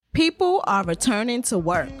are returning to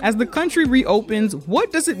work. As the country reopens,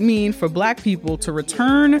 what does it mean for Black people to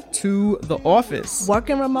return to the office?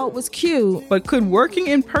 Working remote was cute. But could working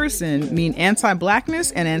in person mean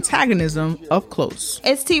anti-Blackness and antagonism up close?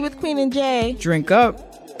 It's Tea with Queen and Jay. Drink up.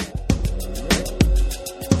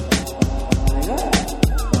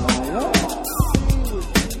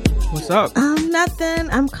 What's up? Nothing.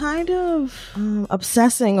 I'm kind of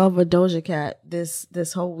obsessing over Doja Cat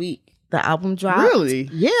this whole week. The album dropped. Really?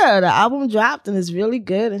 Yeah, the album dropped and it's really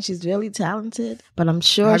good and she's really talented. But I'm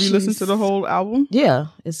sure Have you listened to the whole album? Yeah,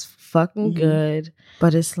 it's fucking good.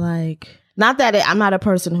 But it's like, not that I'm not a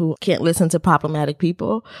person who can't listen to problematic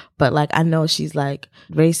people, but like I know she's like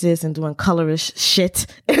racist and doing colorist shit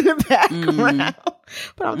in the background.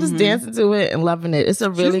 But I'm just dancing to it and loving it. It's a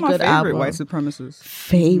really good album. She's my favorite white supremacist.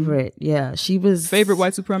 Favorite, yeah. She was... Favorite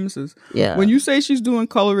white supremacist. Yeah. When you say she's doing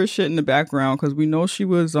colorist shit in the background, because we know she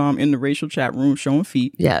was in the racial chat room showing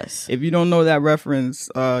feet. Yes. If you don't know that reference,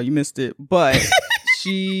 you missed it. But...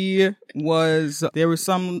 there was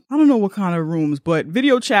some, I don't know what kind of rooms, but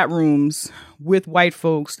video chat rooms with white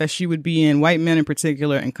folks that she would be in, white men in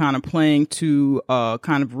particular, and kind of playing to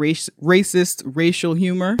kind of racist racial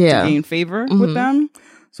humor to gain favor with them.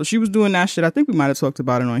 So she was doing that shit. I think we might have talked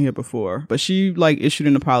about it on here before, but she like issued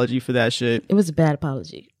an apology for that shit. It was a bad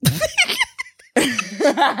apology.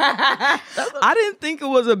 I didn't think it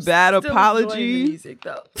was a bad apology. Music,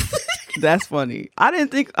 though. That's funny. I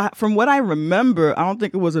didn't think, from what I remember, I don't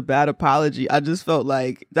think it was a bad apology. I just felt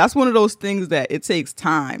like that's one of those things that it takes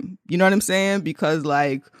time. You know what I'm saying? Because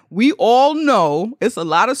like we all know it's a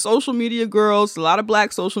lot of social media girls, a lot of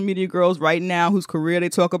Black social media girls right now whose career they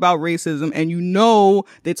talk about racism, and you know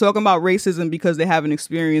they talk about racism because they have an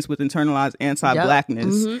experience with internalized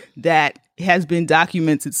anti-Blackness that has been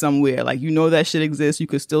documented somewhere. Like, you know that shit exists. You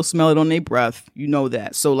could still smell it on their breath. You know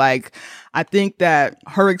that. So like, I think that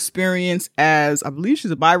her experience as, I believe she's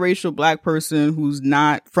a biracial Black person who's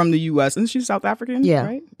not from the U.S. Isn't she South African? Yeah.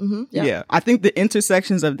 Right? Mm-hmm. Yeah. I think the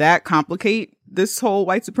intersections of that complicate this whole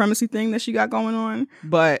white supremacy thing that she got going on.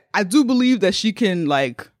 But I do believe that she can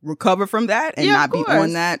like recover from that and not be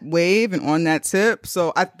on that wave and on that tip.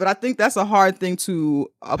 So but I think that's a hard thing to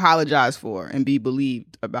apologize for and be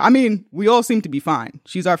believed about. I mean, we all seem to be fine.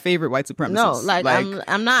 She's our favorite white supremacist. No, like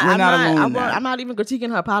I'm not even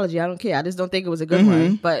critiquing her apology. I don't care. I just don't think it was a good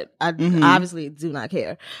one. But I obviously do not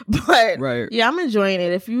care. But yeah, I'm enjoying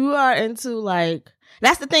it. If you are into like,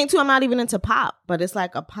 that's the thing too. I'm not even into pop, but it's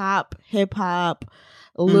like a pop, hip hop,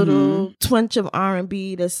 a little twinge of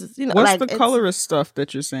R&B. This is, you know, what's like the colorist stuff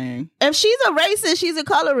that you're saying? If she's a racist, she's a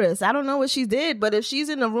colorist. I don't know what she did, but if she's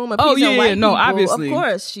in a room of peace and white people, obviously, of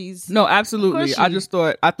course she's. No, absolutely.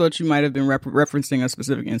 I thought you might have been referencing a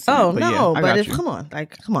specific incident. Oh but no, yeah, but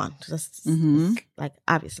come on, just like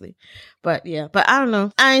obviously. But yeah, but I don't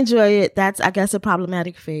know. I enjoy it. That's, I guess, a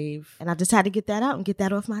problematic fave. And I just had to get that out and get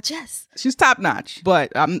that off my chest. She's top notch.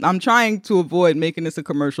 But I'm trying to avoid making this a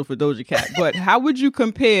commercial for Doja Cat. But how would you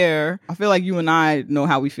compare, I feel like you and I know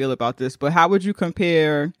how we feel about this, but how would you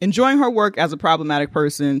compare enjoying her work as a problematic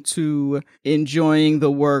person to enjoying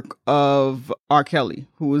the work of R. Kelly,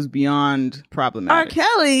 who was beyond problematic? R.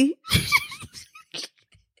 Kelly?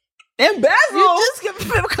 And Basil. You just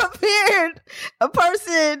compared a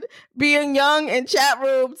person being young in chat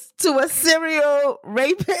rooms to a serial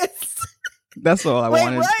rapist. That's all I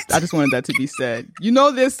wanted. What? I just wanted that to be said. You know,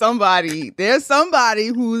 there's somebody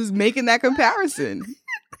who's making that comparison.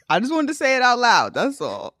 I just wanted to say it out loud. That's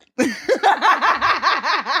all.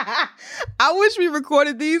 I wish we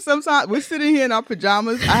recorded these sometime. We're sitting here in our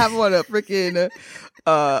pajamas. I have on a freaking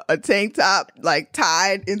a tank top like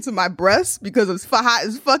tied into my breast because it's hot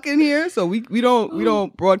as fuck in here. So we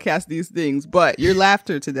don't broadcast these things. But your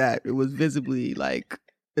laughter to that, it was visibly like,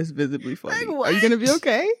 it's visibly funny. Like, are you gonna be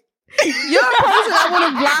okay? You're a person I would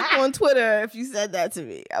have blocked on Twitter if you said that to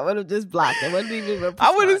me. I would have just blocked. I wouldn't even respond.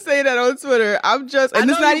 I wouldn't say that on Twitter. And it's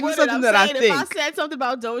not even something that I think. If I said something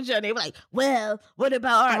about Doja and they were like, well, what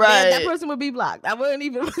about art? Right. That person would be blocked. I wouldn't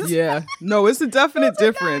even respond. Yeah. No, it's a definite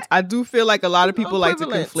difference. I do feel like a lot of people like to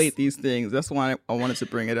conflate these things. That's why I wanted to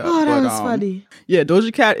bring it up. Oh, that was funny. Yeah,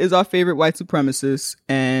 Doja Cat is our favorite white supremacist.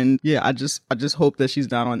 And yeah, I just hope that she's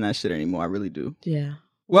not on that shit anymore. I really do. Yeah.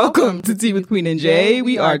 Welcome to Tea with Queen and Jay.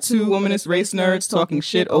 We are two womanist race nerds talking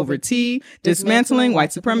shit over tea, dismantling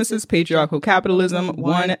white supremacist patriarchal capitalism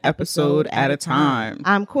one episode at a time.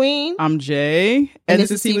 I'm Queen. I'm Jay. And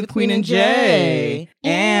this is Tea with Queen and Jay.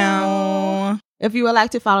 Ow. If you would like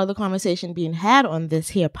to follow the conversation being had on this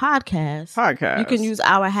here podcast, you can use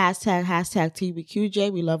our hashtag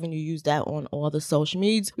 #TeaWithQJ. We love when you use that on all the social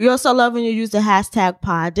medias. We also love when you use the hashtag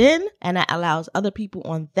 #PodIn, and that allows other people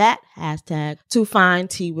on that hashtag to find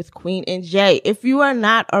Tea with Queen and Jay. If you are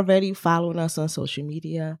not already following us on social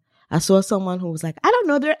media, I saw someone who was like, I don't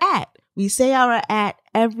know their @ We say our @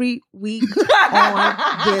 every week on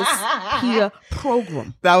this here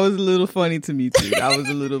program. That was a little funny to me too. That was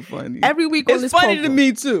a little funny. Every week on this program. It's funny to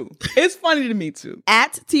me too. It's funny to me too.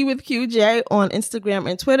 @TeaWithQJ on Instagram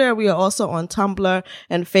and Twitter. We are also on Tumblr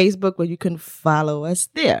and Facebook where you can follow us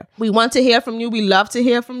there. We want to hear from you. We love to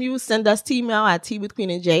hear from you. Send us email at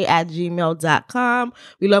teawithqueenandj@gmail.com.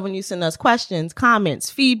 We love when you send us questions, comments,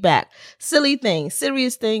 feedback, silly things,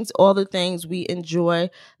 serious things, all the things. We enjoy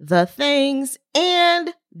the things.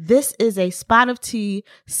 And this is a Spot of Tea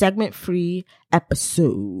segment-free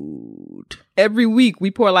episode. Every week, we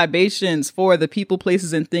pour libations for the people,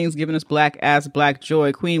 places, and things giving us black ass, black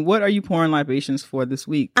joy. Queen, what are you pouring libations for this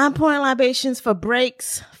week? I'm pouring libations for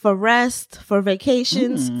breaks, for rest, for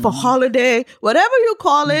vacations, for holiday, whatever you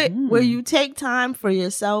call it, where you take time for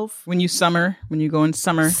yourself. When you go in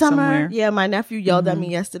summer somewhere. Yeah, my nephew yelled at me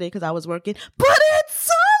yesterday because I was working, but it's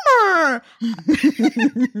summer!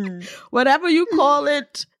 Whatever you call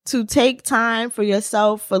it, to take time for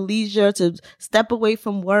yourself, for leisure, to step away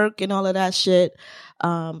from work and all of that shit.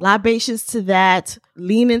 Libations to that,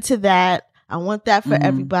 lean into that. I want that for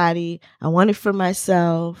everybody. I want it for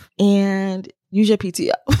myself. And use your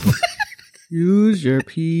PTO. Use your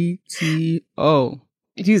PTO.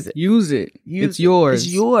 Use it. Use it. It's yours.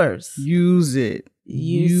 It's yours. Use it.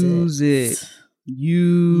 Use it.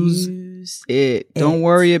 Use it. Don't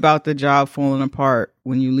worry about the job falling apart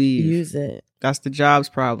when you leave. Use it. That's the job's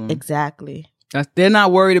problem. Exactly. They're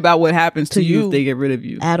not worried about what happens to you if they get rid of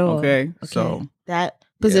you. At all. Okay? So that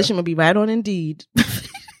position will be right on Indeed.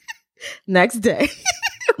 Next day.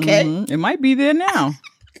 Okay. It might be there now.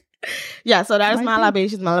 Yeah, so that is my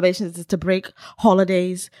libations. My libations is to break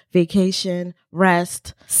holidays, vacation,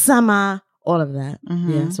 rest, summer, all of that.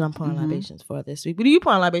 Yeah, so I'm pouring libations for this week. What are you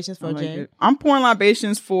pouring libations for, Jay? I'm pouring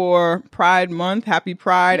libations for Pride Month. Happy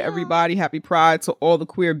Pride, everybody. Happy Pride to all the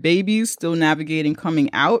queer babies still navigating coming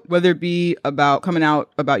out, whether it be about coming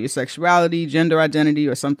out about your sexuality, gender identity,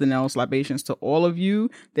 or something else. Libations to all of you.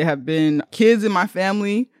 There have been kids in my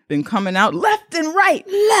family been coming out left and right.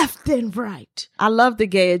 I love the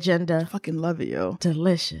gay agenda. Fucking love it, yo.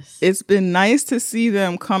 Delicious. It's been nice to see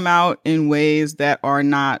them come out in ways that are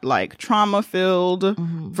not like trauma filled.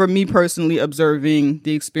 For me personally, observing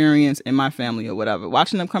the experience in my family or whatever,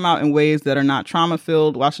 watching them come out in ways that are not trauma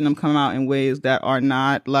filled, watching them come out in ways that are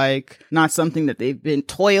not something that they've been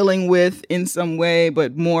toiling with in some way,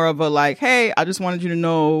 but more of a like, hey, I just wanted you to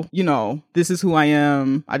know, this is who I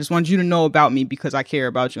am. I just wanted you to know about me because I care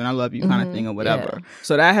about you and I love you kind of thing or whatever. Yeah.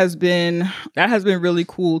 So that has been really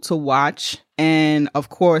cool to watch. And of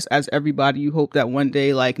course, as everybody, you hope that one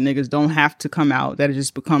day, like, niggas don't have to come out, that it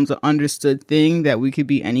just becomes an understood thing that we could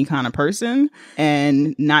be any kind of person,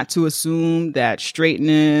 and not to assume that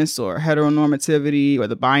straightness or heteronormativity or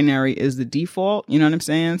the binary is the default. You know what I'm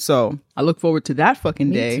saying? So I look forward to that fucking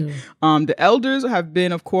day. The elders have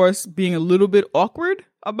been, of course, being a little bit awkward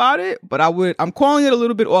about it, but I'm calling it a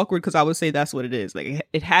little bit awkward because I would say that's what it is. Like,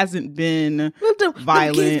 it hasn't been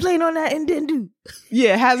violent. The kids playing on that and then do.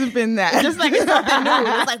 Yeah, it hasn't been that. It's just like it's something new.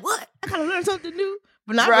 It's like, what? I gotta learn something new,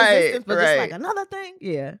 but not resistance, but just like another thing.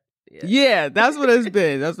 Yeah, that's what it's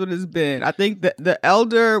been. I think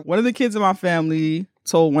that one of the kids in my family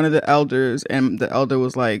told one of the elders, and the elder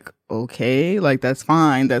was like, okay, like, that's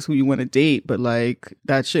fine, that's who you want to date, but like,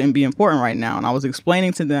 that shouldn't be important right now. And I was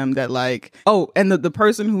explaining to them that like, and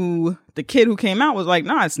the kid who came out was like,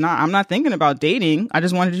 no, it's not, I'm not thinking about dating, I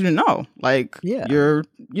just wanted you to know, like, you're,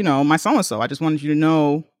 my so-and-so, I just wanted you to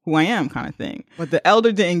know who I am, kind of thing. But the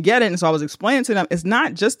elder didn't get it, and so I was explaining to them, it's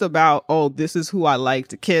not just about, this is who I like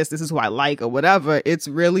to kiss, this is who I like, or whatever. It's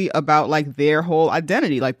really about like their whole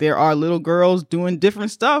identity. Like, there are little girls doing different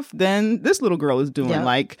stuff than this little girl is doing,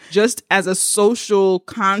 like, just as a social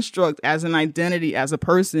construct, as an identity, as a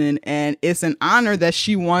person. And it's an honor that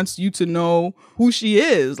she wants you to know who she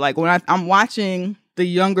is. Like, when I'm watching the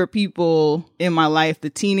younger people in my life, the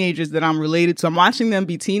teenagers that I'm related to, I'm watching them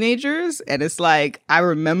be teenagers, and it's like, I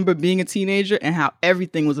remember being a teenager and how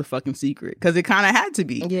everything was a fucking secret, because it kind of had to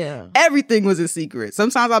be. Yeah, everything was a secret.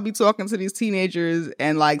 Sometimes I'll be talking to these teenagers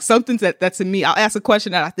and like something that to me, I'll ask a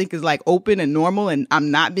question that I think is like open and normal and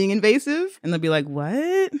I'm not being invasive, and they'll be like,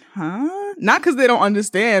 what? Huh? Not because they don't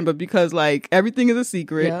understand, but because like everything is a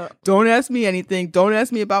secret. Yep. Don't ask me anything. Don't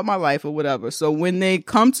ask me about my life or whatever. So when they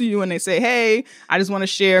come to you and they say, hey, I just want to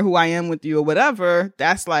share who I am with you or whatever,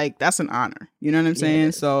 that's an honor. You know what I'm saying?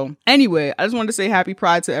 Yes. So anyway, I just wanted to say happy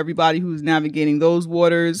Pride to everybody who's navigating those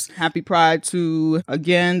waters. Happy Pride to,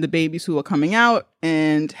 again, the babies who are coming out,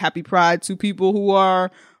 and happy Pride to people who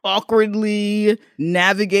are awkwardly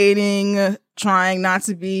navigating, trying not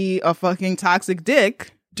to be a fucking toxic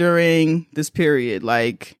dick during this period.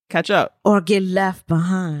 Like, catch up. Or get left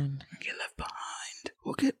behind.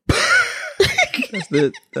 Or get That's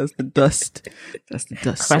the dust. That's the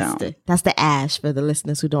dust sound. That's the ash for the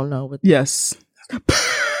listeners who don't know. Yes. That's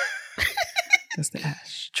the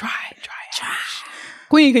ash. Try.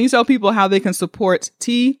 Queen, can you tell people how they can support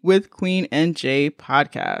Tea with Queen and J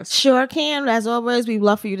podcast? Sure can. As always, we'd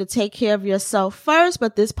love for you to take care of yourself first,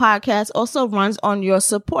 but this podcast also runs on your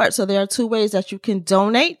support. So there are 2 ways that you can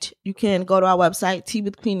donate. You can go to our website,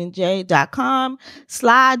 teawithqueenandj.com,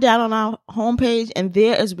 slide down on our homepage, and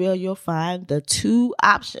there is where you'll find the 2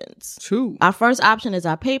 options. 2. Our first option is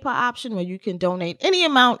our PayPal option, where you can donate any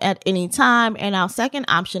amount at any time. And our second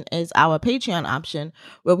option is our Patreon option,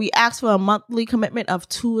 where we ask for a monthly commitment of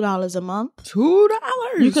 $2 a month. $2?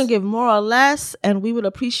 You can give more or less, and we would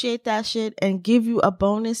appreciate that shit and give you a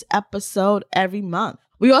bonus episode every month.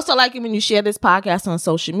 We also like it when you share this podcast on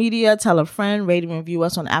social media, tell a friend, rate and review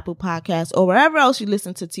us on Apple Podcasts or wherever else you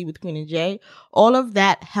listen to Tea with Queen and J. All of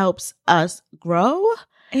that helps us grow.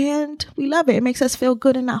 And we love it. It makes us feel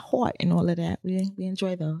good in our heart and all of that. We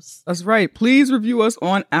enjoy those. That's right. Please review us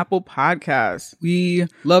on Apple Podcasts. We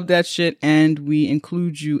love that shit, and we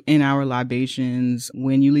include you in our libations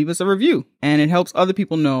when you leave us a review. And it helps other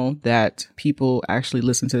people know that people actually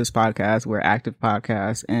listen to this podcast. We're active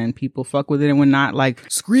podcasts, and people fuck with it, and we're not like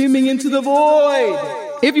screaming into the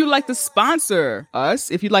void. If you'd like to sponsor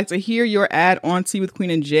us, if you'd like to hear your ad on Tea with Queen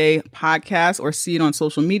and J podcast or see it on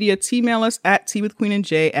social media, email us at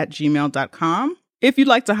teawithqueenandj@gmail.com. If you'd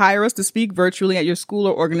like to hire us to speak virtually at your school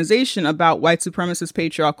or organization about white supremacist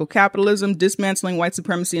patriarchal capitalism, dismantling white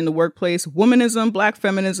supremacy in the workplace, womanism, black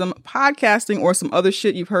feminism, podcasting, or some other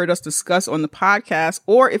shit you've heard us discuss on the podcast,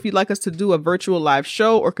 or if you'd like us to do a virtual live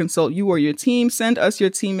show or consult you or your team, send us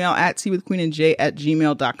your email at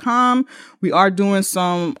teawithqueenandj@gmail.com. We are doing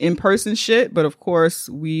some in-person shit, but of course,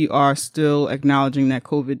 we are still acknowledging that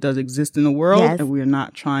COVID does exist in the world, yes, and we are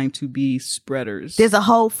not trying to be spreaders. There's a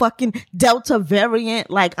whole fucking Delta variant.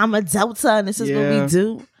 Like, I'm a Delta and this is what we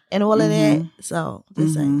do and all of that. So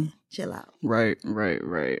just saying, chill out. Right.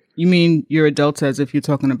 You mean you're a Delta as if you're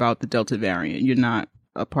talking about the Delta variant. You're not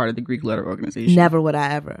a part of the Greek letter organization. Never would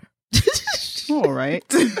I ever. All right.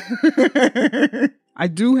 I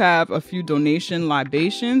do have a few donation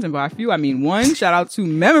libations, and by a few I mean one. Shout out to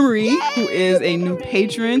Memory, who is a new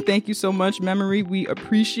patron. Thank you so much, Memory. We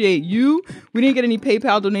appreciate you. We didn't get any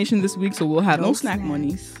PayPal donation this week, so we'll have no snack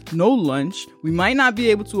money, no lunch. We might not be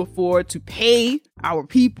able to afford to pay our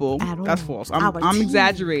people. That's false. I'm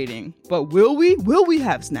exaggerating. But will we? Will we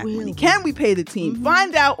have snack money? Can we pay the team?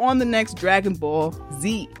 Find out on the next Dragon Ball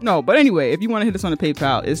Z. No, but anyway, if you want to hit us on the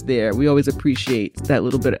PayPal, it's there. We always appreciate that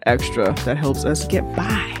little bit of extra that helps us get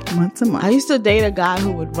by month to month. I used to date a guy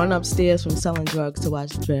who would run upstairs from selling drugs to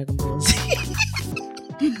watch Dragon Ball Z.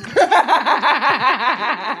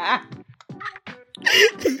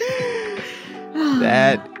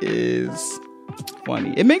 That is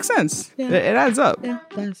funny. It makes sense. Yeah. It adds up. Yeah,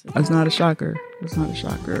 that's not a shocker.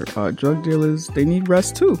 Drug dealers, they need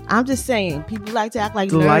rest too. I'm just saying, people like to act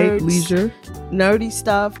like light leisure. Nerdy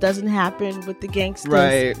stuff doesn't happen with the gangsters.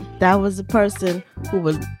 Right. That was a person who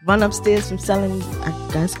would run upstairs from selling, I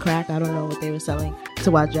guess, crack. I don't know what they were selling,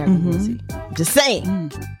 to watch Dragon Ball Z. Just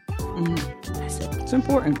saying. That's it. It's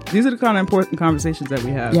important. These are the kind of important conversations that we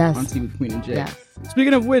have on Tea with Queen and J. Yes.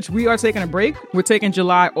 Speaking of which, we are taking a break. We're taking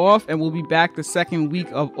July off, and we'll be back the second week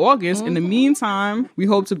of August. In the meantime, we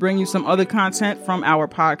hope to bring you some other content from our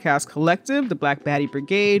podcast collective, the Black Baddie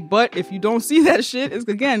Brigade. But if you don't see that shit, it's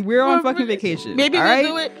again, we're on fucking vacation. Maybe we'll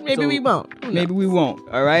do it. Maybe we won't. Maybe we won't.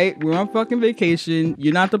 All right? We're on fucking vacation.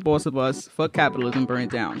 You're not the boss of us. Fuck capitalism, burn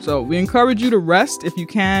it down. So we encourage you to rest if you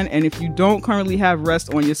can. And if you don't currently have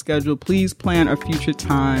rest on your schedule, please plan a future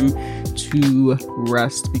time to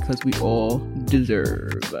rest, because we all deserve.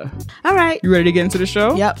 All right. You ready to get into the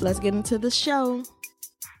show? Yep, let's get into the show.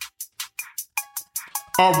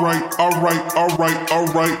 All right.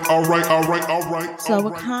 So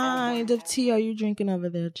what kind of tea are you drinking over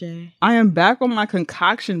there, Jay? I am back on my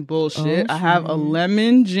concoction bullshit. I have a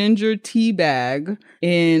lemon ginger tea bag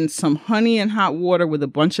in some honey and hot water with a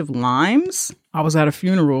bunch of limes. I was at a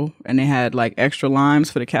funeral and they had like extra limes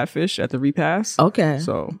for the catfish at the repast. Okay.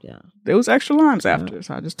 So there was extra limes after.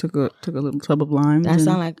 So I just took a little tub of limes. That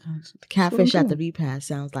sounds like the catfish at the repast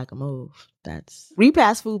sounds like a move. That's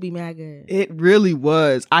repast food be mad good. It really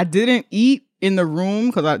was. I didn't eat in the room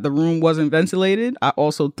because the room wasn't ventilated. I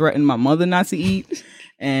also threatened my mother not to eat.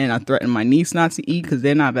 And I threatened my niece not to eat because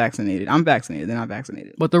they're not vaccinated. I'm vaccinated. They're not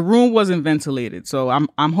vaccinated. But the room wasn't ventilated. So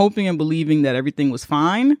I'm hoping and believing that everything was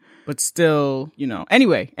fine. But still, you know.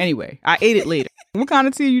 Anyway, I ate it later. What kind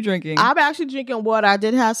of tea are you drinking? I'm actually drinking water. I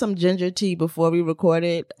did have some ginger tea before we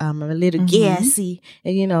recorded. I'm a little gassy.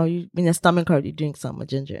 And you know, when your stomach hurt, you drink something with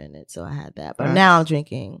ginger in it. So I had that. But now I'm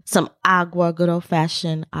drinking some agua, good old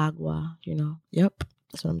fashioned agua, you know. Yep.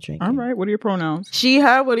 That's what I'm drinking. All right. What are your pronouns? She,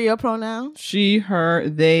 her. What are your pronouns? She, her,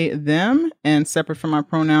 they, them. And separate from my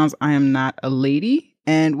pronouns, I am not a lady.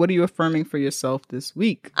 And what are you affirming for yourself this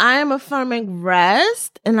week? I am affirming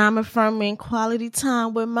rest. And I'm affirming quality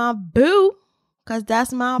time with my boo. Because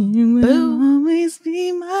that's my you boo. Will always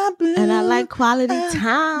be my boo. And I like quality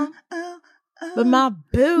time with my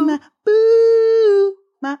boo. My boo.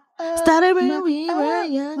 Started when we were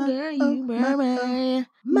younger, you were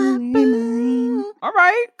my boo. All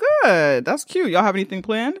right, good. That's cute. Y'all have anything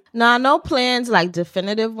planned? Nah, no plans, like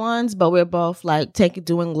definitive ones, but we're both like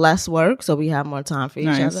doing less work, so we have more time for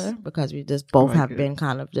each other because we just both have been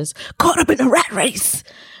kind of just caught up in a rat race.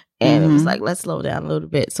 And it was like, let's slow down a little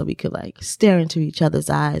bit so we could like stare into each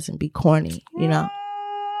other's eyes and be corny, you know?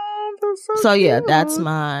 So yeah, that's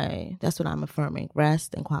what I'm affirming.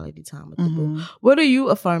 Rest and quality time with the boo. What are you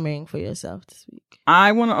affirming for yourself this week?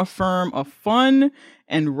 I want to affirm a fun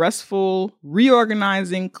and restful,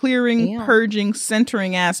 reorganizing, clearing, purging,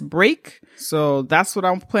 centering ass break. So that's what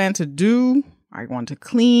I plan to do. I want to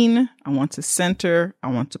clean. I want to center. I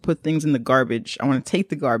want to put things in the garbage. I want to take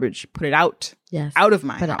the garbage, put it out. Yes. Out of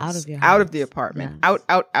my house. Put it out of your house. Out of the apartment. Yes.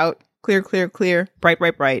 Out. Clear, clear, clear. Bright,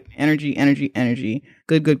 bright, bright. Energy, energy, energy.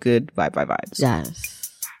 Good, good, good. Vibe, vibe, vibes. Yes.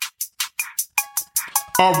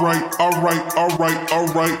 All right.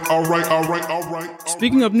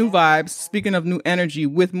 Speaking of new vibes, speaking of new energy,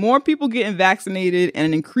 with more people getting vaccinated and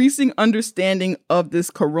an increasing understanding of this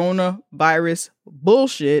coronavirus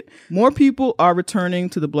bullshit, more people are returning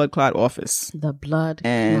to the blood clot office. The blood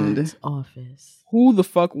clot office. Who the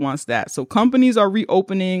fuck wants that? So companies are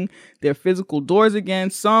reopening their physical doors again.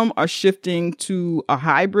 Some are shifting to a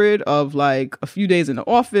hybrid of like a few days in the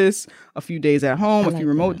office, a few days at home, a few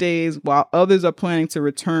remote days, while others are planning to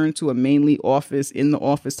return to a mainly office, in the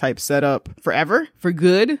office type setup forever, for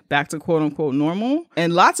good, back to quote unquote normal.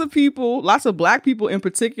 And lots of people, lots of Black people in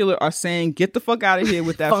particular, are saying, get the fuck out of here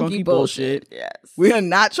with that funky bullshit. Yes. We are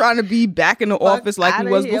not trying to be back in the office like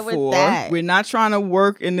we was before. We're not trying to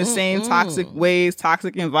work in the same toxic ways,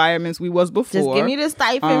 toxic environments we was before. Just give me the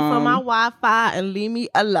stipend for my Wi-Fi and leave me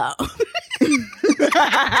alone.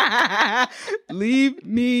 Leave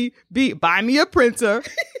me be. Buy me a printer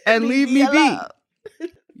and leave me be.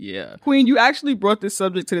 Yeah. Queen, you actually brought this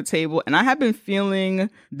subject to the table, and I have been feeling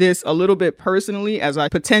this a little bit personally as I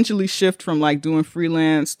potentially shift from like doing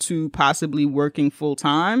freelance to possibly working full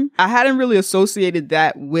time. I hadn't really associated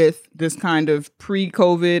that with this kind of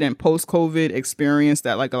pre-COVID and post-COVID experience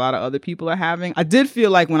that like a lot of other people are having. I did feel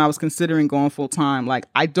like when I was considering going full time, like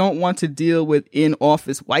I don't want to deal with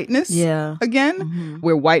in-office whiteness again,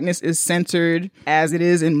 where whiteness is centered as it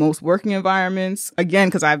is in most working environments. Again,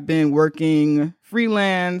 because I've been working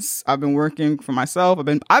freelance, I've been working for myself.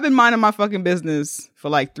 I've been minding my fucking business for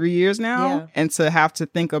like 3 years now. Yeah. And to have to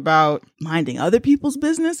think about minding other people's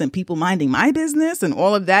business and people minding my business and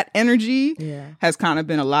all of that energy has kind of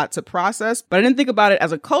been a lot to process. But I didn't think about it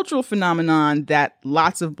as a cultural phenomenon that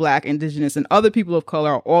lots of Black, Indigenous, and other people of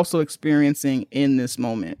color are also experiencing in this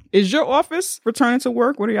moment. Is your office returning to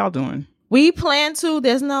work? What are y'all doing? We plan to.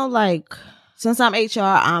 There's no like... Since I'm HR,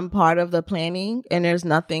 I'm part of the planning, and there's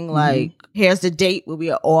nothing like, here's the date where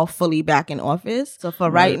we are all fully back in office. So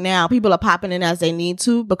for right now, people are popping in as they need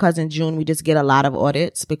to, because in June, we just get a lot of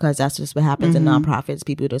audits, because that's just what happens in nonprofits.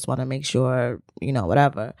 People just want to make sure, you know,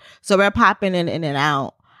 whatever. So we're popping in and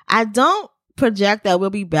out. I don't project that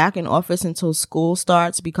we'll be back in office until school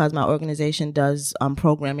starts, because my organization does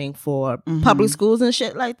programming for public schools and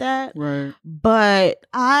shit like that. Right. But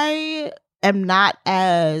I am not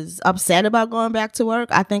as upset about going back to work.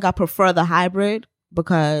 I think I prefer the hybrid,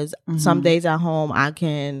 because some days at home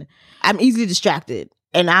I'm easily distracted,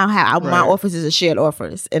 and my office is a shared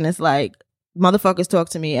office, and it's like motherfuckers talk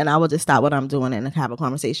to me and I will just stop what I'm doing and have a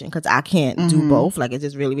conversation because I can't do both. Like, it's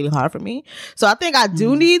just really, really hard for me. So I think I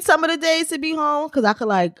do need some of the days to be home because I could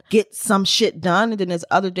like get some shit done. And then there's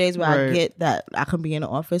other days where I get that I can be in the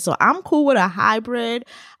office. So I'm cool with a hybrid.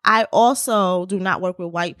 I also do not work with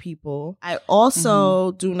white people. I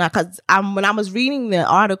also do not, because when I was reading the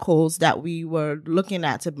articles that we were looking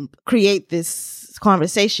at to create this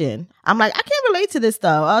conversation, I'm like, I can't relate to this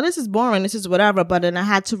though. Oh, this is boring. This is whatever. But then I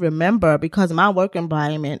had to remember because my work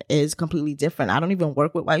environment is completely different. I don't even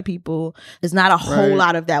work with white people. There's not a whole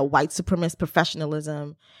lot of that white supremacist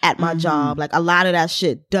professionalism at my job. Like, a lot of that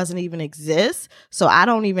shit doesn't even exist. So I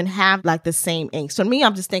don't even have like the same ink. So to me,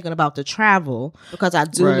 I'm just thinking about the travel because I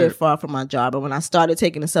do live far from my job. But when I started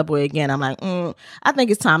taking the subway again, I'm like, I think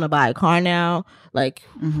it's time to buy a car now. Like,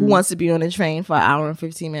 who wants to be on the train for an hour and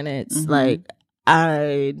 15 minutes? Like,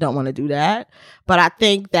 I don't want to do that. But I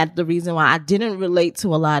think that the reason why I didn't relate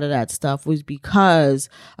to a lot of that stuff was because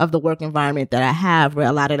of the work environment that I have, where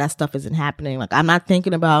a lot of that stuff isn't happening. Like, I'm not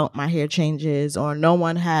thinking about my hair changes, or no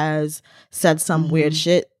one has said some weird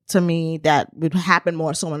shit to me that would happen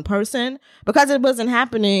more so in person because it wasn't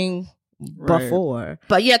happening before.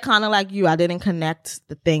 But yeah, kind of like you, I didn't connect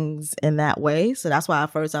the things in that way. So that's why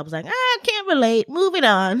at first I was like, I can't relate. Moving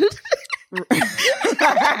on.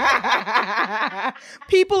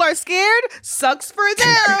 People are scared. Sucks for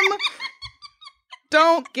them.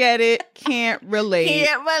 Don't get it. Can't relate.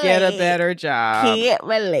 Get a better job. Can't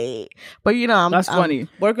relate. But that's funny. I'm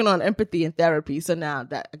working on empathy and therapy. So now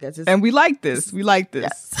that I guess and we like this. We like this.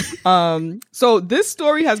 Yes. So this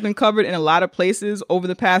story has been covered in a lot of places over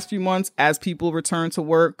the past few months as people return to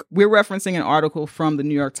work. We're referencing an article from the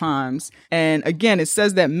New York Times. And again, it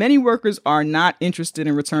says that many workers are not interested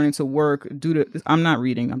in returning to work due to, I'm not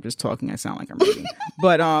reading. I'm just talking. I sound like I'm reading.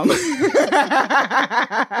 But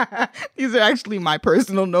these are actually my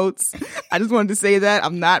personal notes. I just wanted to say that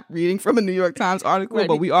I'm not reading from a New York Times article,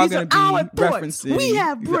 but we are going to be referencing. We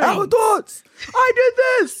have brains. Our thoughts. I did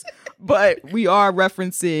this. But we are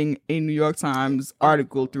referencing a New York Times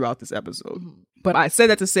article throughout this episode. But I said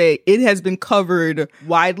that to say it has been covered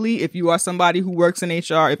widely. If you are somebody who works in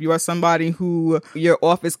HR, if you are somebody who your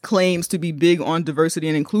office claims to be big on diversity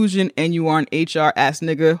and inclusion, and you are an HR ass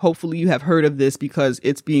nigga, hopefully you have heard of this because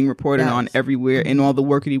it's being reported on everywhere in all the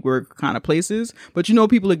workity work kind of places. But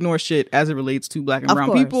people ignore shit as it relates to Black and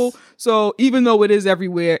brown people. So even though it is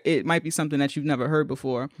everywhere, it might be something that you've never heard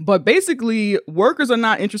before. But basically, workers are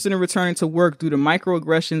not interested in returning to work due to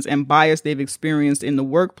microaggressions and bias they've experienced in the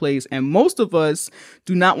workplace. And most of us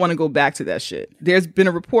do not want to go back to that shit. There's been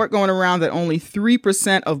a report going around that only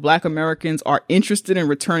 3% of Black Americans are interested in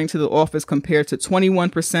returning to the office compared to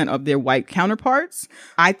 21% of their white counterparts.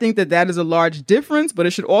 I think that is a large difference, but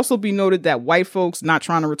it should also be noted that white folks not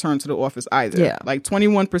trying to return to the office either. Yeah. Like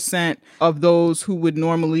 21% of those who would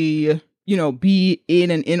normally be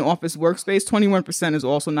in an in-office workspace, 21% is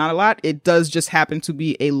also not a lot. It does just happen to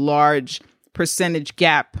be a large percentage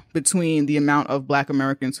gap between the amount of Black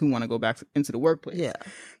Americans who want to go back into the workplace. Yeah.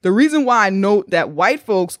 The reason why I note that white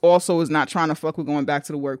folks also is not trying to fuck with going back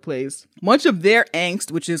to the workplace, much of their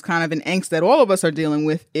angst, which is kind of an angst that all of us are dealing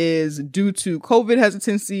with, is due to COVID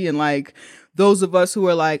hesitancy and like those of us who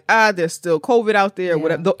are like, there's still COVID out there,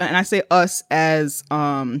 whatever. And I say us as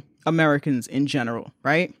Americans in general,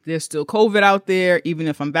 right? There's still COVID out there. Even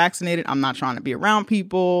if I'm vaccinated, I'm not trying to be around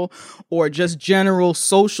people, or just general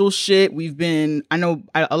social shit. I know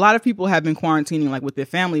a lot of people have been quarantining like with their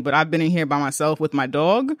family, but I've been in here by myself with my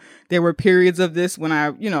dog. There were periods of this when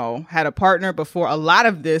I, had a partner. Before a lot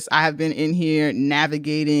of this, I have been in here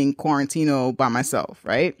navigating quarantino by myself,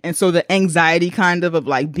 right? And so the anxiety kind of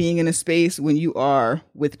like being in a space when you are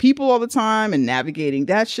with people all the time and navigating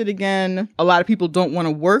that shit again. A lot of people don't want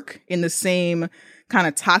to work in the same kind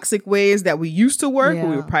of toxic ways that we used to work. Yeah.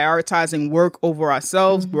 We were prioritizing work over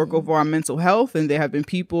ourselves, work over our mental health. And there have been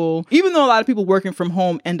people, even though a lot of people working from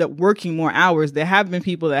home end up working more hours, there have been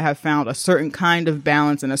people that have found a certain kind of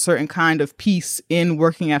balance and a certain kind of peace in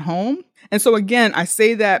working at home. And so again, I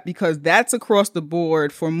say that because that's across the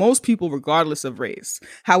board for most people, regardless of race.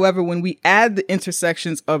 However, when we add the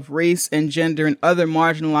intersections of race and gender and other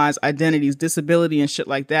marginalized identities, disability and shit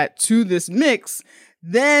like that to this mix,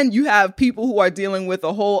 then you have people who are dealing with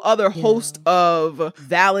a whole other host of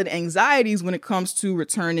valid anxieties when it comes to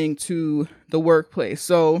returning to the workplace.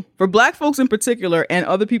 So for Black folks in particular and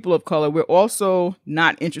other people of color, we're also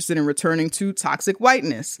not interested in returning to toxic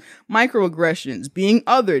whiteness, microaggressions, being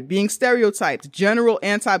othered, being stereotyped, general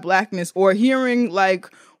anti-Blackness, or hearing like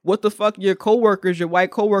what the fuck your coworkers, your white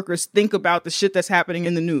coworkers think about the shit that's happening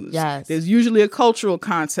in the news. Yes. There's usually a cultural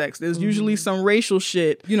context. There's usually some racial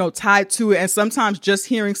shit, you know, tied to it. And sometimes just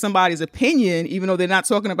hearing somebody's opinion, even though they're not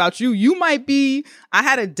talking about you, you might be, I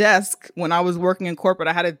had a desk when I was working in corporate.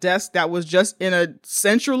 I had a desk that was just in a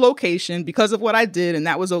central location because of what I did. And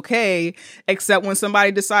that was okay. Except when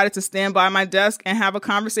somebody decided to stand by my desk and have a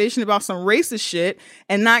conversation about some racist shit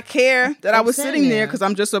and not care that I was sitting there because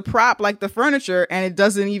I'm just a prop like the furniture, and it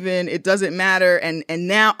doesn't matter. And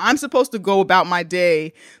now I'm supposed to go about my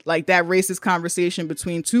day like that racist conversation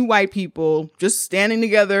between two white people just standing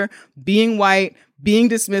together, being white, being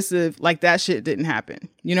dismissive, like that shit didn't happen.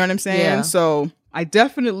 You know what I'm saying? Yeah. So I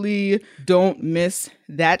definitely don't miss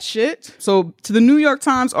that shit. So to the New York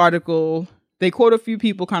Times article, they quote a few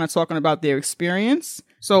people kind of talking about their experience.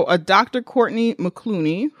 So a Dr. Courtney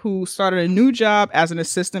McClooney, who started a new job as an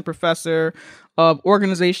assistant professor of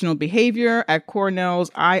organizational behavior at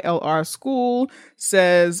Cornell's ILR school,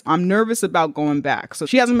 says, I'm nervous about going back. So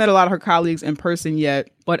she hasn't met a lot of her colleagues in person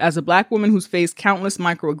yet, but as a Black woman who's faced countless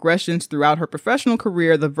microaggressions throughout her professional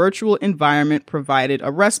career, the virtual environment provided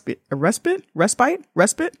a respite?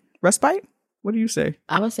 What do you say?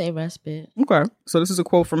 I would say respite. Okay. So this is a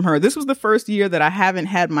quote from her. This was the first year that I haven't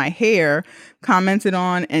had my hair commented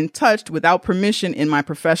on and touched without permission in my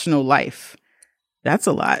professional life. That's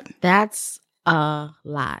a lot. That's a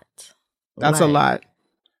lot. That's a lot.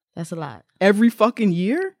 That's a lot. Every fucking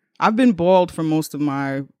year? I've been bald for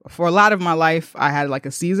a lot of my life. I had like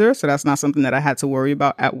a Caesar, so that's not something that I had to worry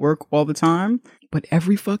about at work all the time. But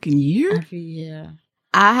every fucking year? Every year.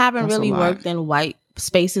 I haven't really worked in white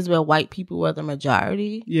spaces where white people were the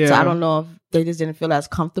majority. Yeah. So I don't know if they just didn't feel as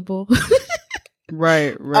comfortable.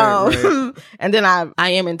 Right. And then I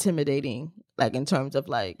am intimidating, like in terms of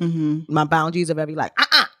like my boundaries are very like,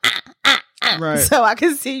 Right. So I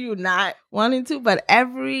can see you not wanting to, but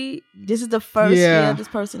this is the first year this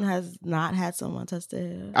person has not had someone touch their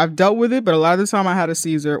hair. I've dealt with it, but a lot of the time I had a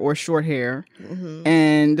Caesar or short hair.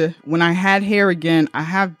 And when I had hair again, I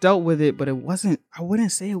have dealt with it, but I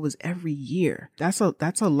wouldn't say it was every year. That's a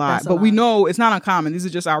lot. But we know it's not uncommon. These are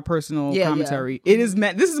just our personal commentary. Yeah.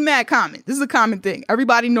 This is mad common. This is a common thing.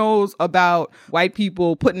 Everybody knows about white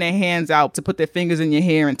people putting their hands out to put their fingers in your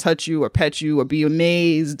hair and touch you or pet you or be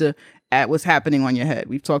amazed at what's happening on your head.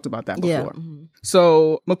 We've talked about that before. Yeah.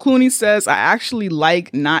 So McClooney says, I actually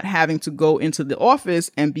like not having to go into the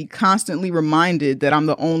office and be constantly reminded that I'm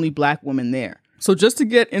the only Black woman there. So just to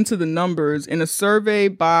get into the numbers, in a survey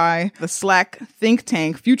by the Slack think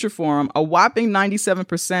tank Future Forum, a whopping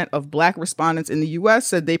 97% of Black respondents in the U.S.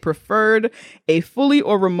 said they preferred a fully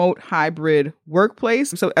or remote hybrid workplace.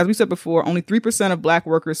 So as we said before, only 3% of Black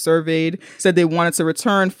workers surveyed said they wanted to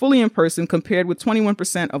return fully in person, compared with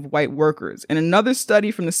 21% of white workers. In another study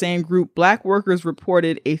from the same group, Black workers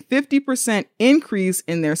reported a 50% increase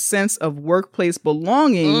in their sense of workplace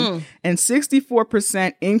belonging and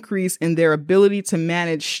 64% increase in their ability to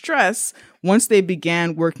manage stress once they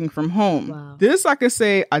began working from home. Wow. This, I could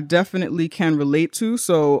say, I definitely can relate to.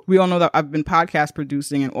 So we all know that I've been podcast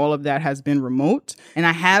producing and all of that has been remote. And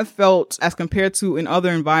I have felt, as compared to in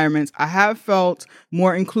other environments, I have felt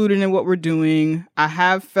more included in what we're doing. I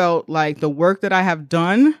have felt like the work that I have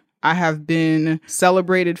done, I have been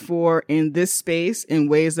celebrated for in this space in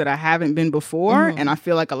ways that I haven't been before. And I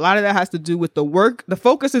feel like a lot of that has to do with the work. The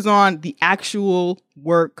focus is on the actual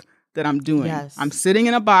work that I'm doing. Yes. I'm sitting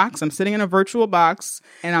in a box. I'm sitting in a virtual box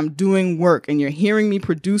and I'm doing work, and you're hearing me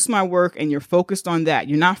produce my work, and you're focused on that.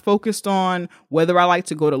 You're not focused on whether I like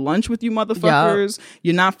to go to lunch with you motherfuckers. Yep.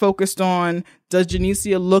 You're not focused on, does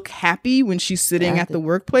Janicia look happy when she's sitting at the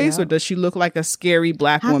workplace, or does she look like a scary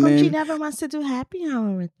Black woman? How come she never wants to do happy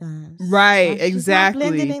hour with us? Right, like, exactly.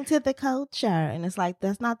 She's not blending into the culture, and it's like,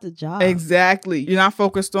 that's not the job. Exactly. You're not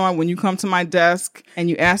focused on when you come to my desk and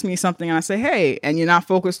you ask me something and I say, hey, and you're not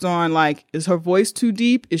focused on like, is her voice too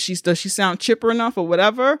deep? Does she sound chipper enough or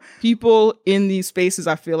whatever? People in these spaces,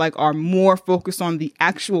 I feel like, are more focused on the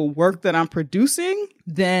actual work that I'm producing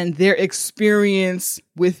than their experience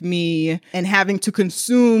with me and having to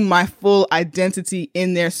consume my full identity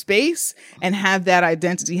in their space and have that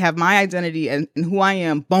identity, have my identity and who I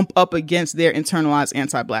am bump up against their internalized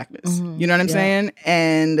anti-Blackness. You know what I'm saying?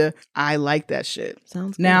 And I like that shit.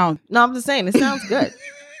 Sounds good. Now, no, I'm just saying, it sounds good.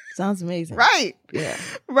 Sounds amazing. Right. Yeah.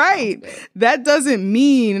 Right. That doesn't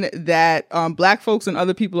mean that Black folks and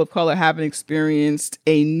other people of color haven't experienced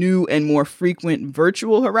a new and more frequent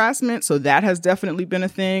virtual harassment. So that has definitely been a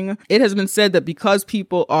thing. It has been said that because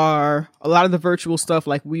people are, a lot of the virtual stuff,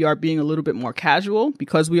 like we are being a little bit more casual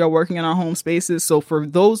because we are working in our home spaces. So for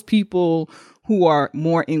those people who are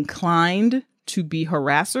more inclined to be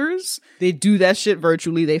harassers. They do that shit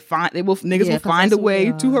virtually. Niggas will find a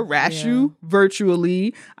way to harass you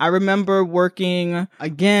virtually. I remember working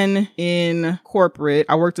again in corporate.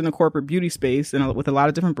 I worked in a corporate beauty space and with a lot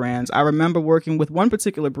of different brands. I remember working with one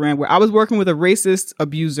particular brand where I was working with a racist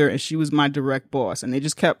abuser and she was my direct boss, and they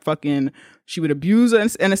just kept she would abuse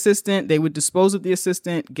an assistant, they would dispose of the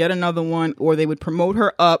assistant, get another one, or they would promote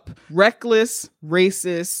her up. Reckless,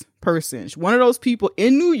 racist person. One of those people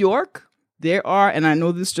in New York. There are, and I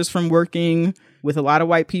know this just from working with a lot of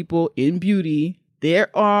white people in beauty, there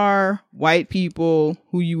are white people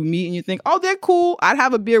who you meet and you think, oh, they're cool. I'd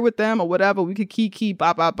have a beer with them or whatever. We could kiki,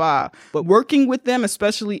 ba, ba, ba. But working with them,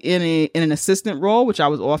 especially in an assistant role, which I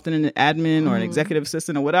was often in an admin or an executive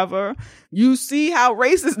assistant or whatever, you see how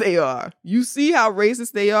racist they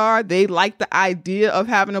are. They like the idea of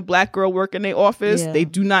having a black girl work in their office. Yeah. They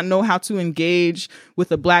do not know how to engage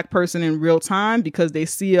with a black person in real time because they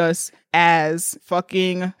see us as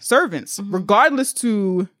fucking servants, regardless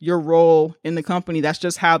to your role in the company. That's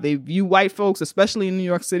just how they view white folks, especially in New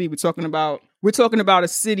York City. We're talking about a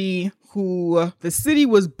city the city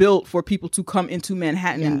was built for people to come into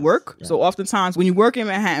Manhattan and work. Yeah. So oftentimes when you work in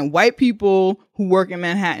Manhattan, white people who work in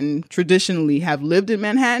Manhattan traditionally have lived in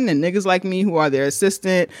Manhattan, and niggas like me who are their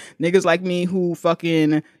assistant, niggas like me who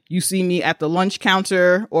you see me at the lunch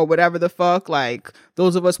counter or whatever the fuck, like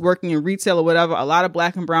those of us working in retail or whatever, a lot of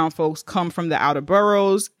black and brown folks come from the outer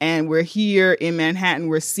boroughs, and we're here in Manhattan.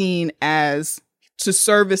 We're seen as to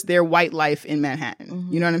service their white life in Manhattan.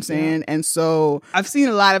 You know what I'm saying? Yeah. And so I've seen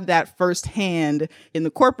a lot of that firsthand in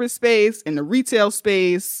the corporate space, in the retail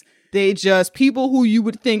space. They just people who you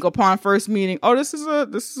would think upon first meeting, oh, this is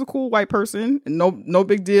a cool white person. No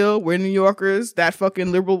big deal. We're New Yorkers. That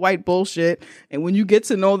fucking liberal white bullshit. And when you get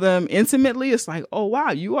to know them intimately, it's like, oh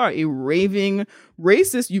wow, you are a raving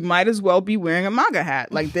racist. You might as well be wearing a MAGA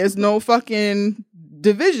hat. Like there's no fucking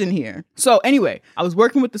division here. So anyway, I was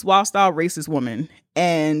working with this wild style racist woman,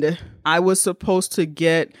 and I was supposed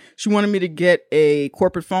to she wanted me to get a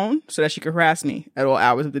corporate phone so that she could harass me at all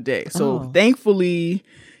hours of the day. So thankfully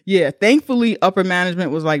upper management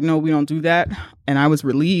was like, no, we don't do that. And I was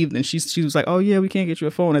relieved. And she was like, oh yeah, we can't get you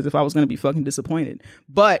a phone, as if I was going to be fucking disappointed.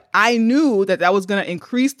 But I knew that was going to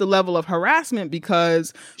increase the level of harassment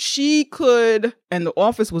because she could, and the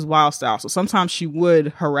office was wild style. So sometimes she would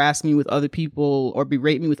harass me with other people or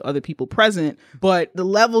berate me with other people present. But the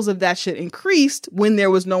levels of that shit increased when there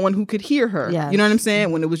was no one who could hear her. Yes. You know what I'm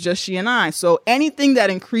saying? When it was just she and I. So anything that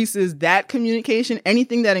increases that communication,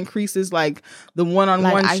 anything that increases like the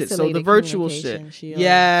one-on-one shit. So the virtual shit.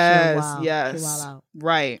 Yes.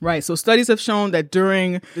 Right. So studies have shown that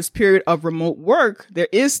during this period of remote work, there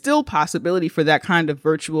is still possibility for that kind of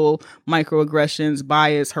virtual microaggressions,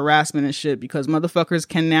 bias, harassment and shit, because motherfuckers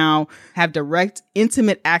can now have direct,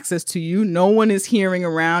 intimate access to you. No one is hearing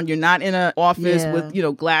around. You're not in an office with,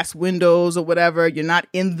 glass windows or whatever. You're not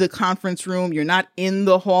in the conference room. You're not in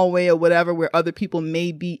the hallway or whatever where other people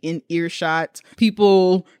may be in earshot.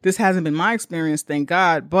 This hasn't been my experience, thank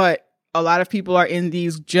God, but a lot of people are in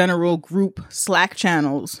these general group Slack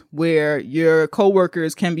channels where your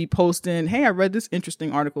coworkers can be posting, hey, I read this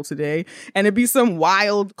interesting article today, and it'd be some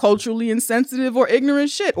wild, culturally insensitive or ignorant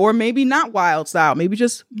shit, or maybe not wild style, maybe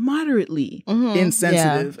just moderately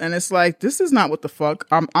insensitive. Yeah. And it's like, this is not what the fuck.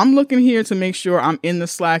 I'm looking here to make sure I'm in the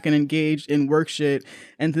Slack and engaged in work shit.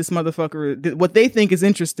 And this motherfucker, what they think is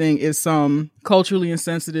interesting is some culturally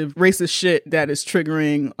insensitive, racist shit that is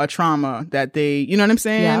triggering a trauma that they, you know what I'm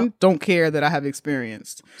saying? Yeah. Don't care that I have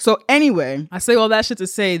experienced. So anyway, I say all that shit to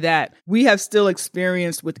say that we have still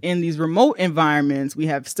experienced within these remote environments, we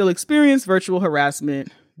have still experienced virtual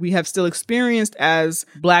harassment. We have still experienced as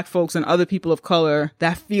Black folks and other people of color,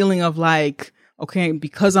 that feeling of like, okay,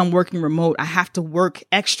 because I'm working remote, I have to work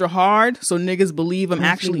extra hard so niggas believe I'm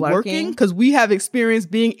actually working. Because we have experience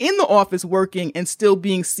being in the office working and still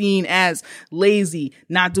being seen as lazy,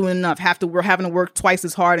 not doing enough, we're having to work twice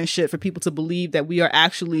as hard and shit for people to believe that we are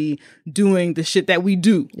actually doing the shit that we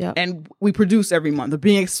do. Yep. And we produce every month. Or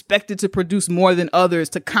being expected to produce more than others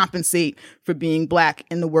to compensate for being Black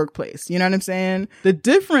in the workplace. You know what I'm saying? The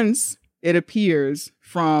difference, it appears,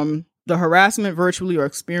 from the harassment virtually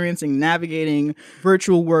or navigating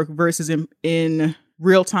virtual work versus in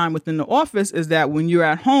real time within the office is that when you're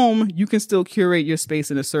at home, you can still curate your space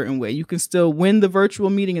in a certain way. You can still, when the virtual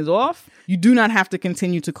meeting is off, you do not have to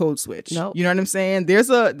continue to code switch. Nope. You know what I'm saying? There's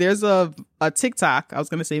a a TikTok. I was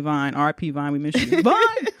going to say Vine. RIP Vine. We miss you.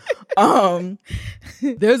 Vine.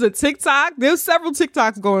 There's a TikTok. There's several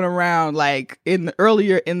TikToks going around like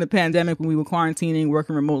earlier in the pandemic when we were quarantining,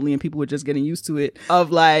 working remotely, and people were just getting used to it,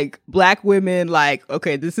 of like black women like,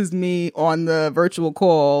 okay, this is me on the virtual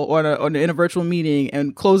call or in a virtual meeting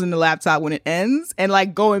and closing the laptop when it ends and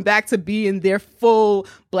like going back to being their full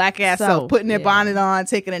black ass self, putting their bonnet on,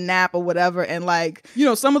 taking a nap or whatever. And like, you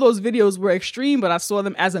know, some of those videos were extreme, but I saw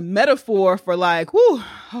them as a metaphor for like, whew,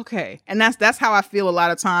 okay. And that's how I feel a lot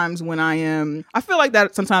of times when I feel like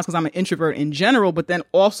that sometimes because I'm an introvert in general, but then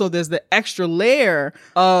also there's the extra layer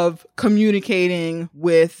of communicating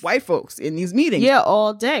with white folks in these meetings. Yeah,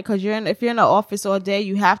 all day. Because if you're in the office all day,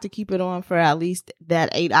 you have to keep it on for at least that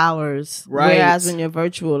 8 hours. Right. Whereas when you're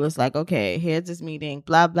virtual, it's like, okay, here's this meeting,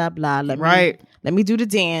 blah, blah, blah. Let me do the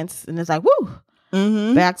dance. And it's like,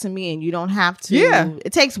 woo, back to me. And you don't have to. Yeah.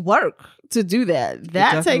 It takes work to do that.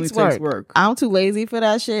 That takes work. I'm too lazy for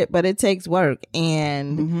that shit, but it takes work.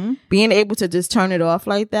 And being able to just turn it off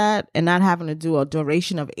like that and not having to do a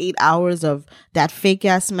duration of 8 hours of that fake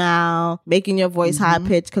ass smile, making your voice high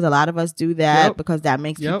pitched, because a lot of us do that because that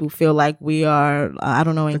makes people feel like we are, I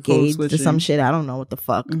don't know, engaged to some shit. I don't know what the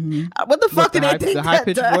fuck. What the fuck did they think the high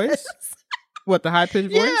pitched voice? What, the high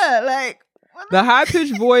pitched voice? Yeah, like. The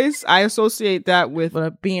high-pitched voice, I associate that with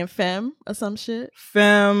being femme or some shit.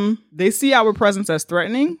 Femme, they see our presence as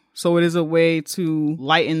threatening, so it is a way to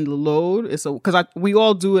lighten the load. Because we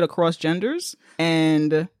all do it across genders,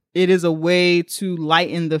 and it is a way to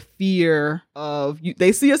lighten the fear of you.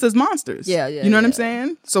 They see us as monsters. Yeah. You know what I'm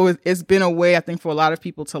saying? So it's been a way, I think, for a lot of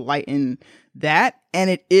people to lighten that.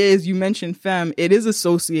 And it is, you mentioned femme, it is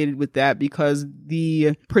associated with that because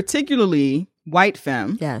particularly white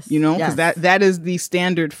femme, yes, you know, because that is the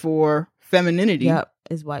standard for femininity. Yep,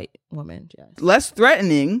 is white woman. Yes. Less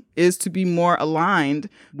threatening is to be more aligned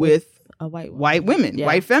with a white women,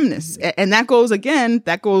 white feminists. And that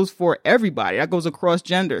goes for everybody. That goes across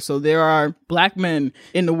gender. So there are black men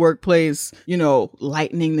in the workplace, you know,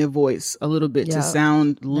 lightening their voice a little bit to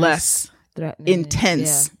sound less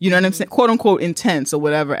intense, you know what I'm saying, quote unquote intense or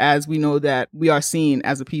whatever, as we know that we are seen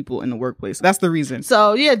as a people in the workplace. That's the reason.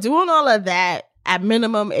 So yeah, doing all of that at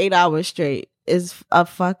minimum 8 hours straight is a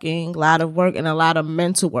fucking lot of work and a lot of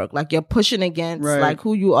mental work. Like you're pushing against like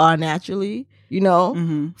who you are naturally, you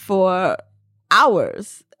know, for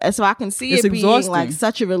hours. And so I can see it being like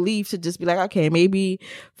such a relief to just be like, okay, maybe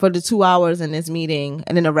for the 2 hours in this meeting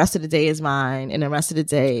and then the rest of the day is mine and the rest of the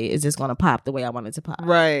day is just going to pop the way I want it to pop.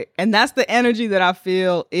 Right. And that's the energy that I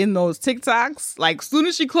feel in those TikToks. Like soon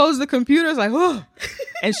as she closed the computer, it's like, oh,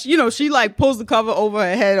 and she, you know, she like pulls the cover over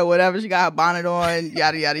her head or whatever. She got her bonnet on,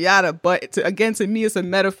 yada, yada, yada. But to me, it's a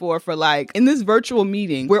metaphor for like in this virtual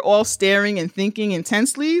meeting, we're all staring and thinking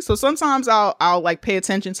intensely. So sometimes I'll like pay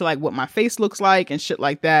attention to like what my face looks like and shit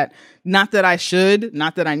like that. Not that I should,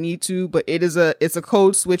 not that I need to, but it's a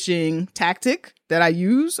code switching tactic that I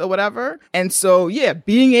use or whatever. And so, yeah,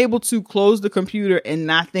 being able to close the computer and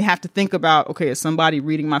not have to think about, okay, is somebody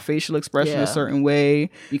reading my facial expression a certain way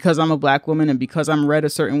because I'm a black woman and because I'm read a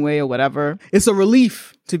certain way or whatever. It's a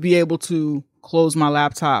relief to be able to close my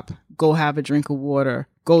laptop, go have a drink of water,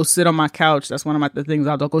 go sit on my couch. That's one of the things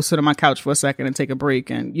I'll do. Go sit on my couch for a second and take a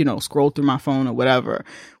break and, you know, scroll through my phone or whatever.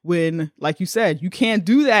 When, like you said, you can't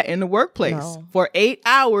do that in the workplace. For 8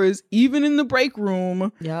 hours, even in the break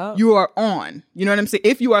room, you are on. You know what I'm saying?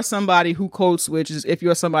 If you are somebody who code switches, if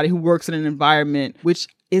you are somebody who works in an environment, which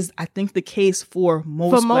is, I think, the case for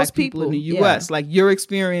most black people in the U.S. Like, your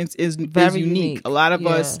experience is very unique. A lot of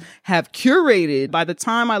us have curated. By the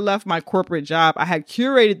time I left my corporate job, I had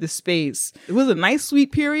curated the space. It was a nice,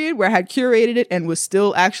 sweet period where I had curated it and was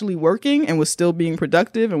still actually working and was still being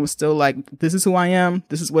productive and was still like, this is who I am.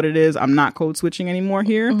 This is what it is. I'm not code switching anime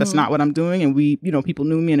here. That's not what I'm doing. And we, you know, people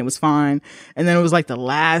knew me and it was fine. And then it was like the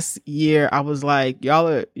last year, I was like, y'all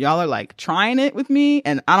are like trying it with me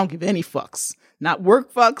and I don't give any fucks. Not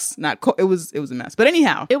work fucks, it was a mess. But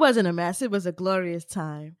anyhow. It wasn't a mess. It was a glorious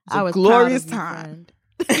time. I was glorious time.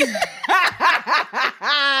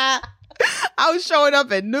 I was showing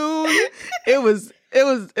up at noon. It was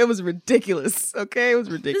ridiculous. Okay, it was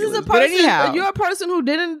ridiculous. This is a person, but anyhow, you're a person who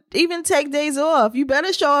didn't even take days off. You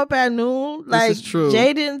better show up at noon. Like, this is true.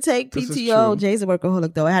 Jay didn't take PTO. Jay's a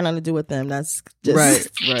workaholic, though. It had nothing to do with them. That's just right.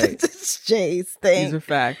 It's Jay's thing. These are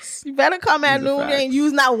facts. You better come at noon and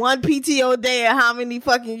use not one PTO day in how many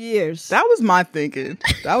fucking years? That was my thinking.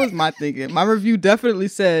 My review definitely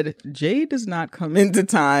said Jay does not come into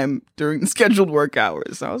time during the scheduled work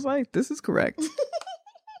hours. I was like, this is correct.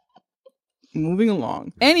 Moving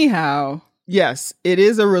along. Anyhow, yes, it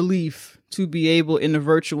is a relief to be able in the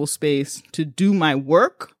virtual space to do my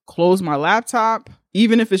work, close my laptop,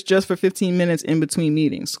 even if it's just for 15 minutes in between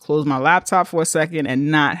meetings, close my laptop for a second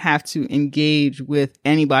and not have to engage with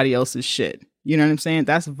anybody else's shit. You know what I'm saying?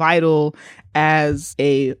 That's vital as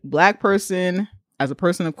a Black person, as a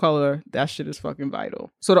person of color. That shit is fucking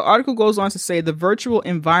vital. So the article goes on to say the virtual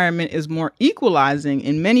environment is more equalizing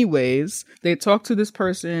in many ways. They talk to this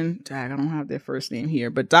person, I don't have their first name here,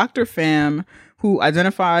 but Dr. Pham, who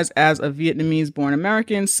identifies as a Vietnamese-born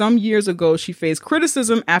American. Some years ago, she faced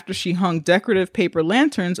criticism after she hung decorative paper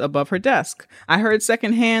lanterns above her desk. I heard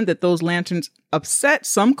secondhand that those lanterns upset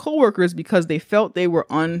some coworkers because they felt they were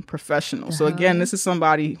unprofessional. So again, this is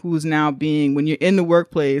somebody who's now being, when you're in the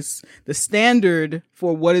workplace, the standard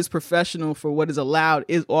for what is professional, for what is allowed,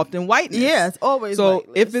 is often whiteness. Yeah, it's always so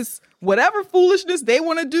whiteness. If it's whatever foolishness they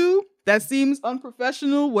want to do that seems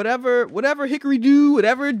unprofessional, whatever hickory do,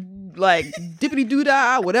 whatever like dippity doo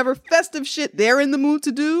dah, whatever festive shit they're in the mood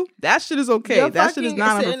to do, that shit is okay. You're that shit is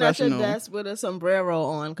not unprofessional. Sitting at your desk with a sombrero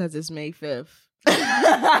on because it's May 5th.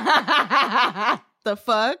 The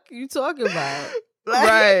fuck you talking about?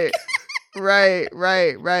 Right.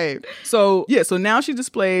 Right. So now she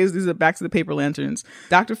displays, these are back to the paper lanterns.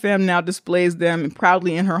 Dr. Pham now displays them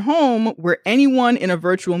proudly in her home where anyone in a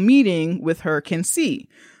virtual meeting with her can see.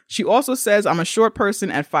 She also says, I'm a short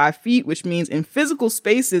person at 5 feet, which means in physical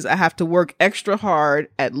spaces, I have to work extra hard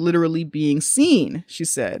at literally being seen, she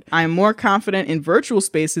said. I am more confident in virtual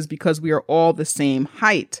spaces because we are all the same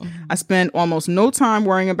height. Mm-hmm. I spend almost no time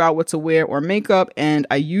worrying about what to wear or makeup, and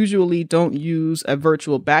I usually don't use a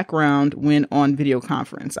virtual background when on video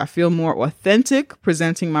conference. I feel more authentic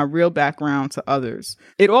presenting my real background to others.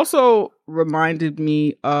 It also reminded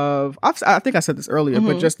me of, I think I said this earlier,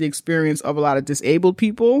 but just the experience of a lot of disabled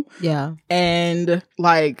people. Yeah. And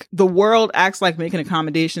like the world acts like making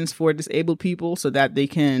accommodations for disabled people so that they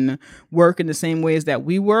can work in the same ways that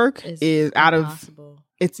we work is out of...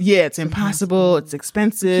 It's impossible. It's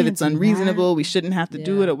expensive. It's unreasonable. We shouldn't have to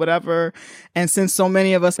do it or whatever. And since so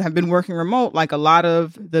many of us have been working remote, like a lot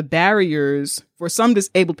of the barriers for some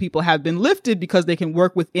disabled people have been lifted because they can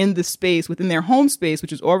work within the space, within their home space,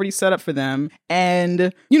 which is already set up for them,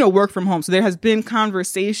 and, work from home. So there has been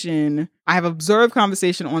conversation. I have observed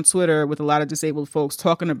conversation on Twitter with a lot of disabled folks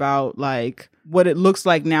talking about like what it looks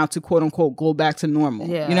like now to quote unquote go back to normal.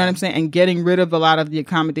 Yeah. You know what I'm saying? And getting rid of a lot of the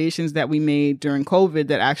accommodations that we made during COVID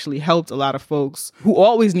that actually helped a lot of folks who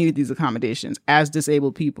always needed these accommodations as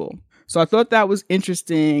disabled people. So I thought that was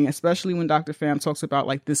interesting, especially when Dr. Pham talks about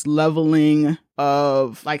like this leveling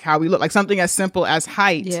of like how we look, like something as simple as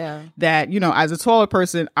height that, as a taller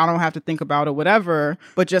person, I don't have to think about or whatever,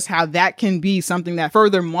 but just how that can be something that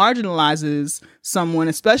further marginalizes someone,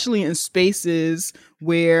 especially in spaces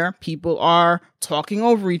where people are talking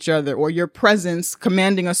over each other or your presence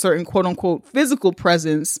commanding a certain quote unquote physical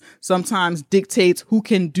presence sometimes dictates who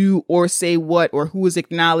can do or say what, or who is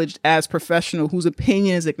acknowledged as professional, whose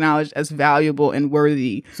opinion is acknowledged as valuable and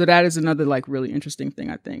worthy. So that is another like really interesting thing,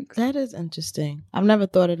 I think. That is interesting. I've never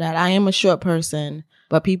thought of that. I am a short person,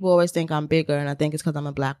 but people always think I'm bigger, and I think it's because I'm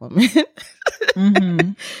a Black woman. You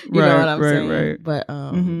know what I'm saying? Right. But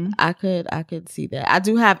I could see that. I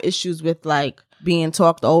do have issues with like being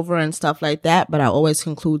talked over and stuff like that, but I always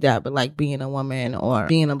conclude that with like being a woman or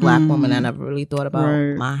being a Black woman. I never really thought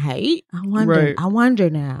about my height. I wonder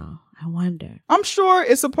now. I'm sure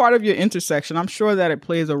it's a part of your intersection. I'm sure that it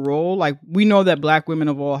plays a role. Like, we know that Black women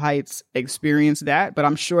of all heights experience that, but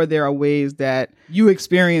I'm sure there are ways that you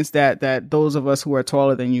experience that those of us who are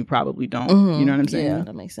taller than you probably don't. You know what I'm saying? Yeah,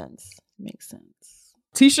 that makes sense.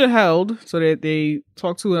 Tisha Held, so they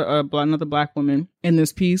talked to another Black woman in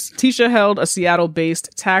this piece. Tisha Held, a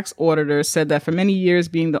Seattle-based tax auditor, said that for many years,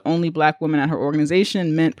 being the only Black woman at her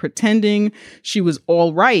organization meant pretending she was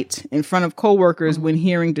all right in front of coworkers when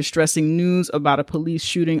hearing distressing news about a police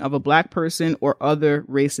shooting of a Black person or other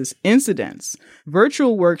racist incidents.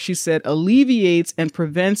 Virtual work, she said, alleviates and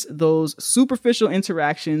prevents those superficial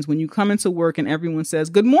interactions when you come into work and everyone says,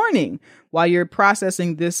 "Good morning," while you're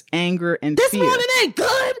processing this anger and fear. This morning ain't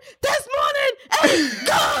good. This morning ain't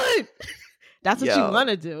good. That's what you want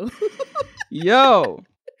to do.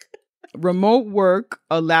 Remote work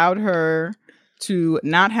allowed her to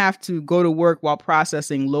not have to go to work while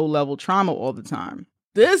processing low-level trauma all the time.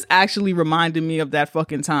 This actually reminded me of that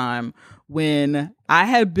fucking time when I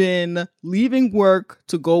had been leaving work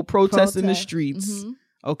to go protest in the streets.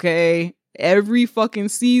 Okay? Every fucking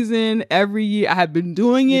season, every year, I had been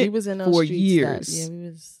doing it for years.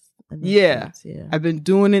 I've been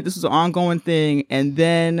doing it. This was an ongoing thing. And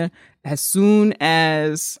then as soon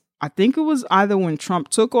as, I think it was either when Trump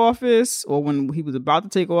took office or when he was about to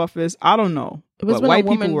take office, I don't know. It was when white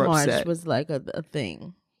people were upset. Was like a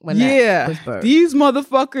thing. when that was birthed. These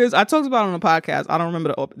motherfuckers, I talked about it on the podcast. I don't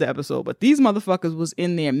remember the episode, but these motherfuckers was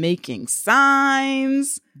in there making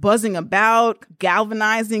signs, buzzing about,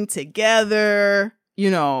 galvanizing together, you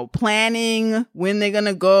know, planning when they're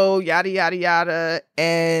gonna go, yada, yada, yada.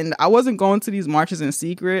 And I wasn't going to these marches in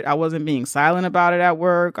secret. I wasn't being silent about it at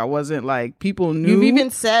work. I wasn't like, people knew. You've even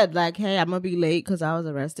said like, hey, I'm gonna be late because I was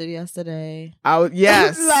arrested yesterday.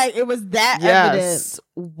 Yes. Like, it was that evidence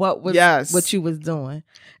what you was doing.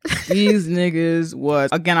 These niggas was,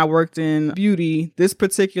 again, I worked in beauty. This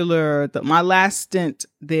particular, my last stint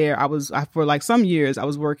there, for like some years, I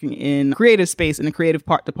was working in creative space in the creative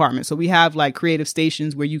department. So we have like creative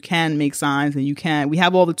stations where you can make signs and we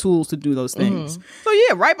have all the tools to do those things. Mm-hmm. So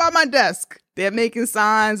yeah, right by my desk, they're making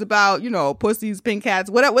signs about, you know, pussies, pink cats,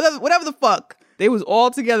 whatever the fuck. They was all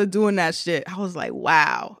together doing that shit. I was like,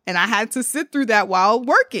 wow. And I had to sit through that while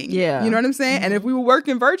working. Yeah. You know what I'm saying? Mm-hmm. And if we were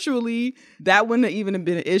working virtually, that wouldn't have even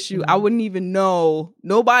been an issue. Mm-hmm. I wouldn't even know.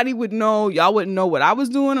 Nobody would know. Y'all wouldn't know what I was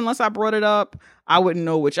doing unless I brought it up. I wouldn't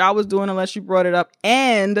know what y'all was doing unless you brought it up.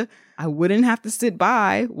 And I wouldn't have to sit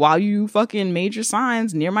by while you fucking made your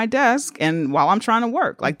signs near my desk and while I'm trying to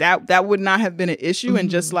work. Like that would not have been an issue. Mm-hmm. And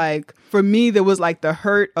just like, for me, there was like the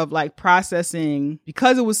hurt of like processing,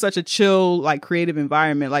 because it was such a chill, like creative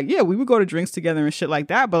environment. Like, yeah, we would go to drinks together and shit like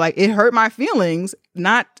that. But like, it hurt my feelings,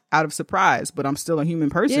 not out of surprise, but I'm still a human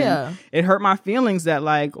person. Yeah. It hurt my feelings that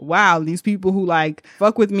like, wow, these people who like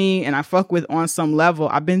fuck with me and I fuck with on some level,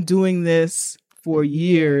 I've been doing this for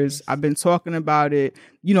years. I've been talking about it.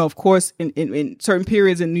 You know, of course, in certain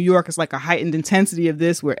periods in New York, it's like a heightened intensity of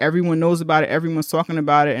this where everyone knows about it. Everyone's talking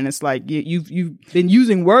about it. And it's like, you've been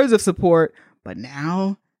using words of support, but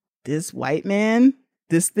now this white man,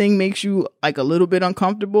 this thing makes you like a little bit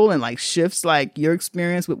uncomfortable and like shifts like your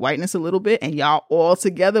experience with whiteness a little bit. And y'all all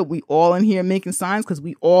together, we all in here making signs because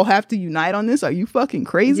we all have to unite on this. Are you fucking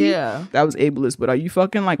crazy? Yeah. That was ableist, but are you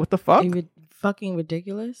fucking like, what the fuck? Are you fucking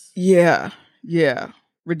ridiculous? Yeah.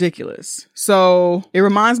 Ridiculous. So it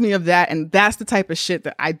reminds me of that. And that's the type of shit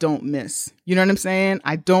that I don't miss. You know what I'm saying?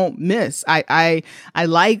 I don't miss. I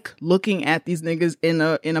like looking at these niggas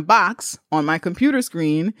in a box on my computer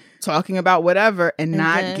screen talking about whatever and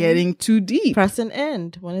not getting too deep. Pressing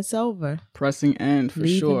end when it's over. Pressing end for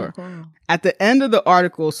sure. At the end of the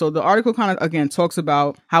article, so the article kind of, again, talks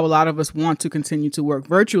about how a lot of us want to continue to work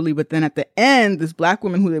virtually. But then at the end, this black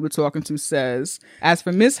woman who they were talking to says, as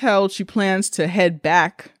for Miss Held, she plans to head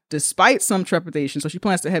back despite some trepidation. So she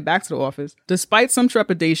plans to head back to the office despite some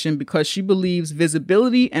trepidation because she believes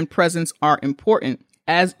visibility and presence are important,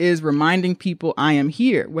 as is reminding people I am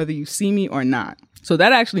here, whether you see me or not. So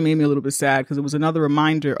that actually made me a little bit sad because it was another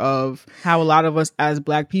reminder of how a lot of us as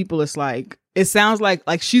black people, it's like, it sounds like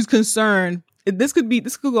she's concerned. This could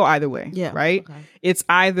go either way. Yeah. Right. Okay. It's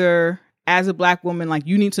either, as a black woman, like,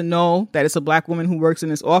 you need to know that it's a black woman who works in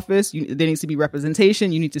this office. There needs to be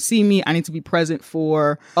representation. You need to see me. I need to be present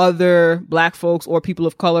for other black folks or people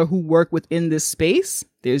of color who work within this space.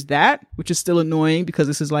 There's that, which is still annoying because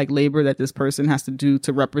this is like labor that this person has to do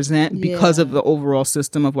to represent because of the overall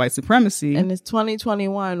system of white supremacy. And it's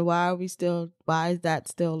 2021. Why is that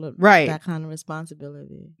still that kind of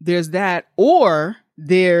responsibility? There's that. Or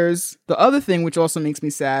there's the other thing, which also makes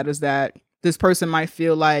me sad, is that this person might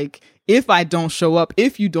feel like, if I don't show up,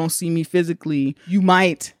 if you don't see me physically, you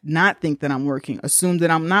might not think that I'm working, assume that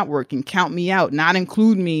I'm not working, count me out, not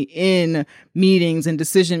include me in meetings and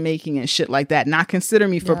decision making and shit like that, not consider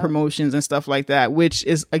me for promotions and stuff like that, which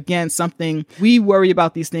is, again, something we worry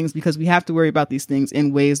about these things because we have to worry about these things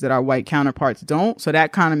in ways that our white counterparts don't. So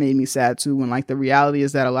that kind of made me sad too, when like the reality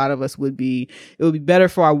is that a lot of us it would be better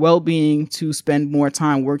for our well-being to spend more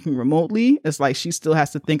time working remotely. It's like we still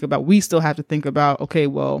have to think about, okay,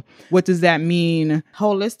 well, what does that mean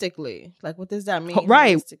holistically? Like, what does that mean?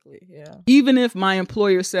 Right. Holistically? Yeah. Even if my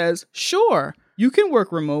employer says, sure, you can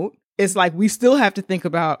work remote, it's like we still have to think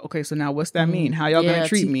about, okay, so now what's that mean? How y'all gonna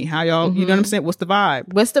treat me? How y'all, you know what I'm saying? What's the vibe?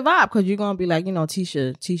 Because you're gonna be like,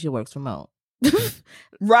 Tisha works remote.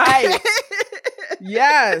 Right.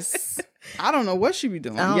 Yes. I don't know what she be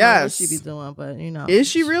doing. I don't know what she be doing, but Is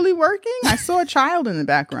she really working? I saw a child in the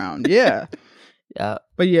background. Yeah. Yeah.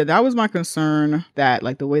 But yeah, that was my concern, that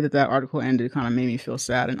like the way that article ended kind of made me feel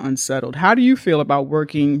sad and unsettled. How do you feel about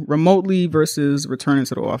working remotely versus returning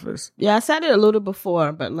to the office? Yeah, I said it a little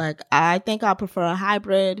before, but like, I think I prefer a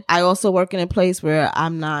hybrid. I also work in a place where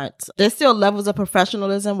there's still levels of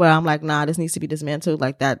professionalism where I'm like, nah, this needs to be dismantled.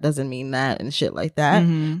 Like, that doesn't mean that and shit like that.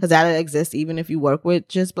 Because that exists even if you work with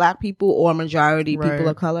just black people or majority people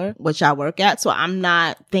of color, which I work at. So I'm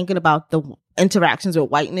not thinking about the interactions with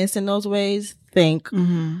whiteness in those ways. think,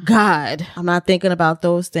 God, I'm not thinking about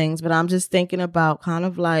those things, but I'm just thinking about kind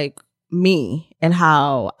of like me and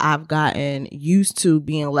how I've gotten used to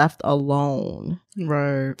being left alone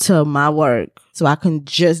to my work. So I can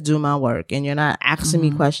just do my work and you're not asking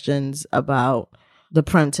me questions about the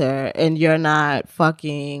printer and you're not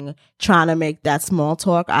fucking trying to make that small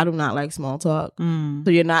talk. I do not like small talk. So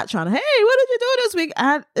you're not trying to, hey, what did you do this week?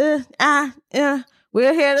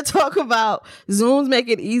 We're here to talk about Zooms make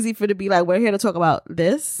it easy for to be like, we're here to talk about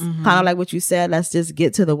this. Kind of like what you said, let's just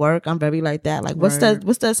get to the work. I'm very like that. Like, what's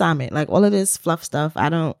the assignment? Like all of this fluff stuff I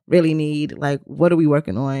don't really need. Like, what are we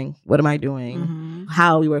working on? What am I doing?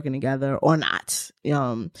 How are we working together or not?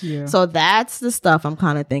 So that's the stuff I'm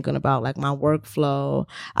kind of thinking about, like my workflow.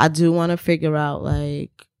 I do want to figure out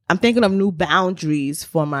like, I'm thinking of new boundaries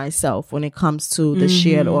for myself when it comes to the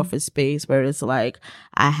shared office space where it's like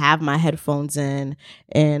I have my headphones in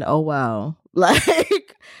and oh well,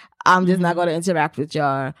 like I'm just not going to interact with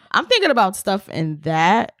y'all. I'm thinking about stuff in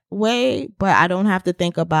that way, but I don't have to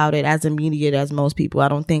think about it as immediate as most people. I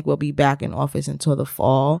don't think we'll be back in office until the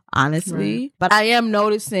fall, honestly. But I am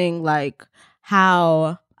noticing like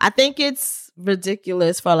how I think it's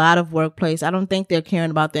ridiculous for a lot of workplace. I don't think they're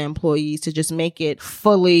caring about their employees to just make it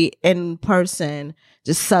fully in person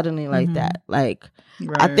just suddenly like that. Like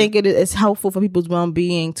I think it's helpful for people's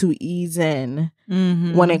well-being to ease in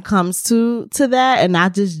when it comes to that and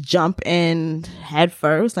not just jump in head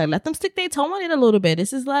first. Like let them stick their toe on it a little bit.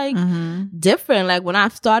 This is like different. Like when I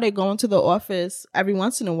started going to the office every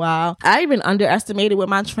once in a while, I even underestimated with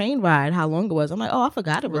my train ride how long it was. I'm like, oh, I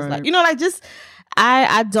forgot it was like, you know, like just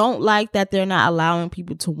I don't like that they're not allowing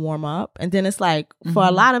people to warm up. And then it's like, for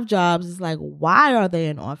a lot of jobs, it's like, why are they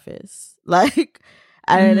in office? Like,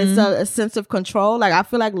 and it's a sense of control. Like, I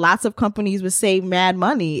feel like lots of companies would save mad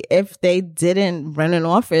money if they didn't rent an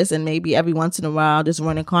office and maybe every once in a while just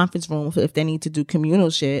run a conference room if they need to do communal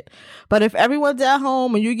shit. But if everyone's at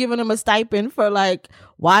home and you're giving them a stipend for like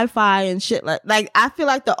Wi-Fi and shit, like I feel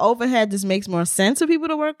like the overhead just makes more sense for people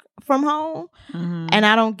to work from home. And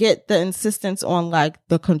I don't get the insistence on like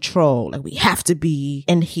the control. Like we have to be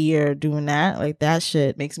in here doing that. Like that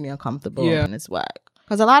shit makes me uncomfortable and it's whack.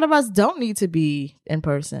 Because a lot of us don't need to be in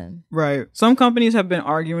person. Right. Some companies have been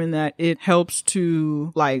arguing that it helps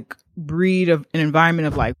to like breed an environment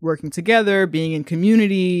of like working together, being in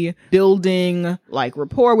community, building like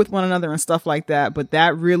rapport with one another and stuff like that. But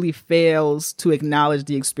that really fails to acknowledge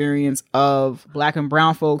the experience of Black and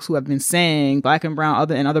brown folks who have been saying, Black and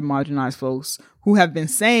brown and other marginalized folks who have been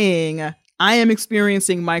saying, I am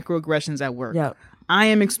experiencing microaggressions at work. Yep. I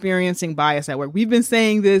am experiencing bias at work. We've been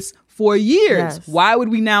saying this for years. Yes. Why would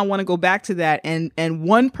we now want to go back to that? And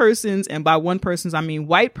one person's, and by one person's, I mean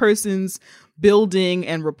white person's building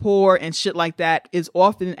and rapport and shit like that is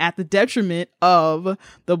often at the detriment of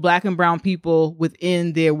the Black and brown people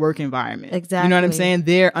within their work environment. Exactly. You know what I'm saying?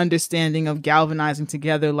 Their understanding of galvanizing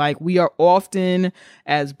together. Like we are often,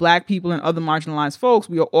 as Black people and other marginalized folks,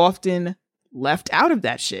 we are often left out of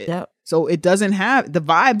that shit. Yep. So it doesn't have, the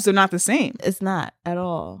vibes are not the same. It's not at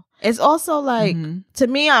all. It's also like, to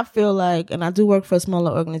me, I feel like, and I do work for a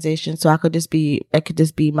smaller organization, so it could just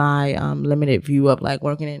be my limited view of like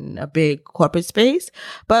working in a big corporate space.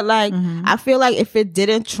 But like, I feel like if it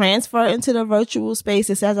didn't transfer into the virtual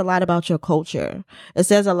space, it says a lot about your culture. It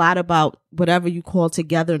says a lot about whatever you call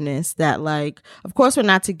togetherness, that like, of course we're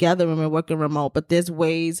not together when we're working remote, but there's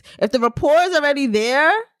ways, if the rapport is already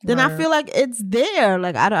there, then I feel like it's there.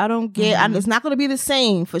 Like, I don't get, it's not going to be the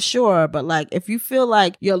same for sure. But like, if you feel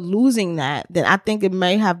like you're losing that, then I think it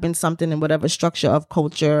may have been something in whatever structure of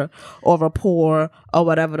culture or rapport or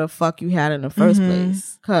whatever the fuck you had in the first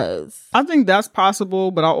place. Cause I think that's possible,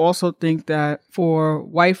 but I also think that for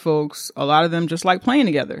white folks, a lot of them just like playing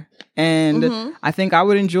together. And I think I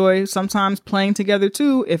would enjoy sometimes playing together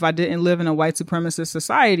too if I didn't live in a white supremacist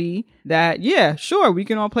society. That, yeah, sure, we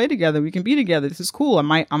can all play together. We can be together. This is cool. I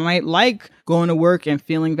might like going to work and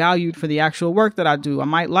feeling valued for the actual work that I do. I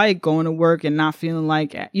might like going to work and not feeling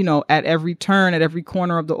like, you know, at every turn, at every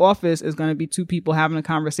corner of the office is going to be two people having a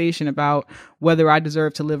conversation about whether I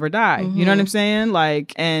deserve to live or die. You know what I'm saying?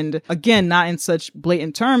 Like, and again, not in such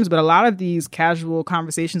blatant terms, but a lot of these casual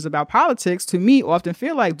conversations about politics to me often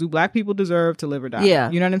feel like, do Black people deserve to live or die? Yeah.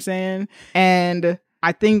 You know what I'm saying? And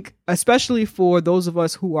I think especially for those of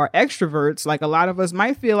us who are extroverts, like a lot of us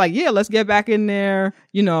might feel like, yeah, let's get back in there.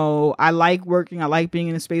 You know, I like working. I like being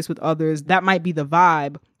in a space with others. That might be the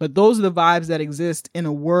vibe. But those are the vibes that exist in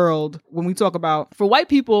a world. When we talk about, for white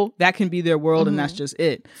people, that can be their world and that's just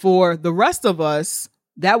it. For the rest of us,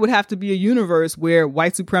 that would have to be a universe where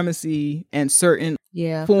white supremacy and certain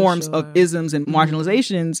forms of isms and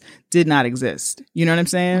marginalizations did not exist. You know what I'm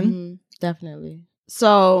saying? Definitely.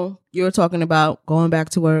 So you were talking about going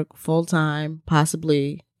back to work full time,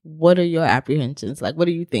 possibly. What are your apprehensions? Like, what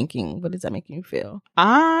are you thinking? What is that making you feel?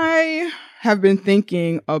 I have been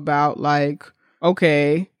thinking about like,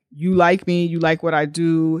 okay, you like me, you like what I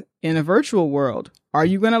do in a virtual world. Are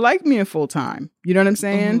you going to like me in full time? You know what I'm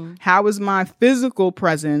saying? Mm-hmm. How is my physical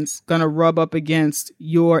presence going to rub up against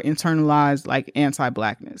your internalized like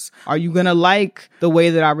anti-Blackness? Are you going to like the way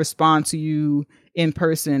that I respond to you in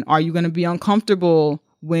person? Are you going to be uncomfortable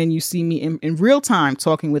when you see me in real time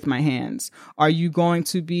talking with my hands? Are you going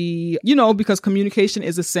to be, because communication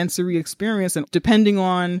is a sensory experience, and depending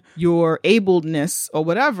on your ableness or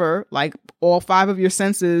whatever, like all 5 of your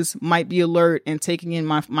senses might be alert and taking in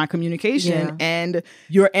my communication, and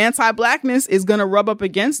your anti-Blackness is going to rub up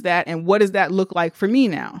against that. And what does that look like for me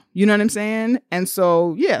now? You know what I'm saying? And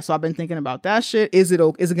so, so I've been thinking about that shit. Is it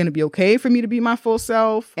going to be okay for me to be my full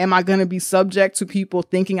self? Am I going to be subject to people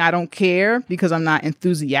thinking I don't care because I'm not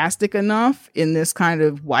enthusiastic enough in this kind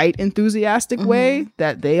of white enthusiastic way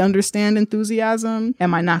that they understand enthusiasm?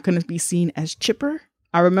 Am I not going to be seen as chipper?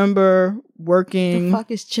 I remember working. The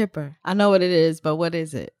fuck is chipper? I know what it is, but what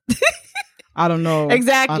is it? I don't know.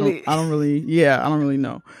 Exactly. I don't really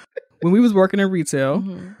know. When we was working in retail,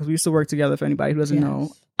 because we used to work together, for anybody who doesn't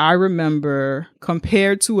know, I remember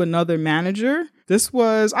compared to another manager, this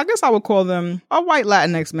was, I guess I would call them a white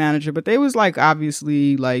Latinx manager, but they was like,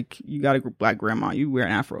 obviously, like, you got a Black grandma, you wear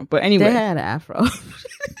an afro. But anyway. They had an afro.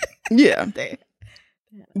 Yeah.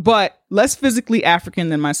 But less physically African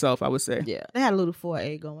than myself, I would say. Yeah. They had a little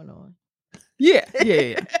 4A going on. Yeah.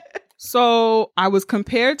 So I was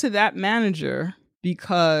compared to that manager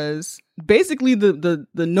because basically the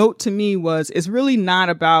note to me was, it's really not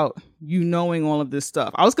about you knowing all of this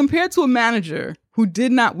stuff. I was compared to a manager who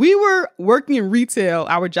we were working in retail.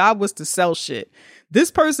 Our job was to sell shit. This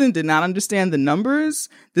person did not understand the numbers.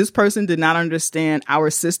 This person did not understand our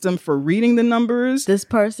system for reading the numbers. This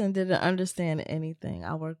person didn't understand anything.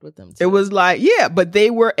 I worked with them too. It was like, but they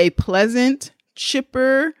were a pleasant,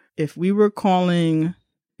 chipper. If they were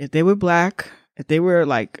Black, if they were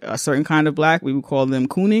like a certain kind of Black, we would call them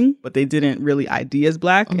cooning, but they didn't really ID as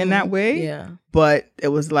Black in that way. Yeah. But it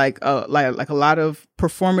was like a lot of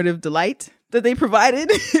performative delight that they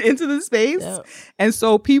provided into the space. Yep. And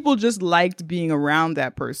so people just liked being around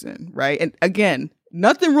that person, right? And again,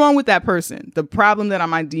 nothing wrong with that person. The problem that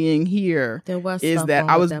I'm IDing here is that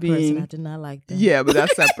I was being... I did not like that. Yeah, but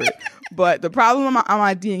that's separate. But the problem I'm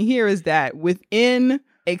IDing here is that within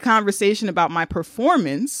a conversation about my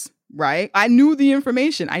performance, right? I knew the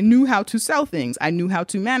information. I knew how to sell things. I knew how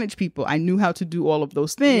to manage people. I knew how to do all of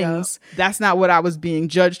those things. Yeah. That's not what I was being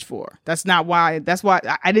judged for. That's why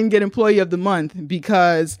I didn't get employee of the month,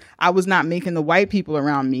 because I was not making the white people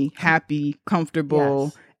around me happy,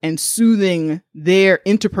 comfortable, and soothing their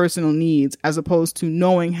interpersonal needs, as opposed to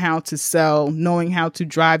knowing how to sell, knowing how to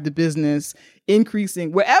drive the business,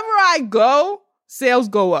 increasing. Wherever I go, sales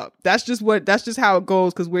go up. That's just how it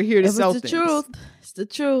goes, because we're here to sell things. It's the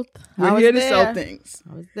truth. We're here to sell things.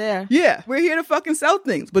 I was there. Yeah, we're here to fucking sell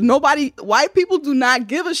things. But white people do not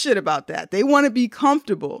give a shit about that. They want to be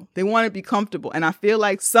comfortable. And I feel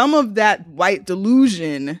like some of that white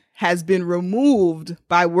delusion has been removed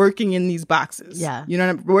by working in these boxes. Yeah.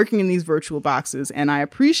 Working in these virtual boxes. And I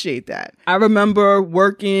appreciate that. I remember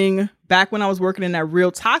back when I was working in that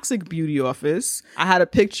Real Toxic beauty office, I had a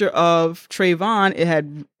picture of Trayvon.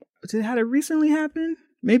 Had it recently happened?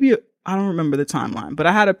 Maybe I don't remember the timeline, but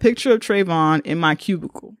I had a picture of Trayvon in my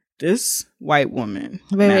cubicle. This white woman.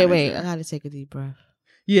 Wait. I gotta take a deep breath.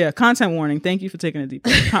 Yeah, content warning. Thank you for taking a deep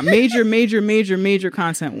breath. Major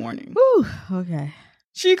content warning. Whew, okay.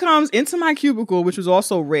 She comes into my cubicle, which was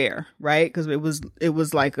also rare, right? Because it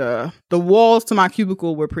was like the walls to my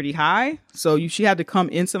cubicle were pretty high. So she had to come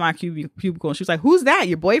into my cubicle, and she was like, "Who's that?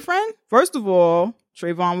 Your boyfriend?" First of all,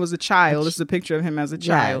 Trayvon was a child. This is a picture of him as a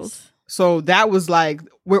child. Yes. So that was like,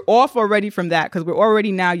 we're off already from that, because we're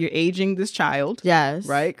already now, you're aging this child. Yes.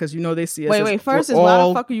 Right? Because they see us. Wait, first is why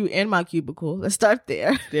the fuck are you in my cubicle? Let's start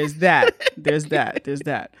there. There's that.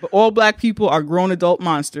 But all Black people are grown adult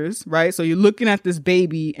monsters, right? So you're looking at this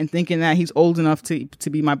baby and thinking that he's old enough to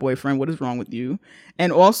be my boyfriend. What is wrong with you?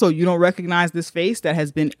 And also, you don't recognize this face that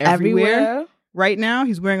has been everywhere. Right now,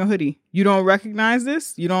 he's wearing a hoodie. You don't recognize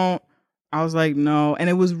this? You don't. I was like, no. And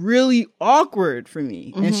it was really awkward for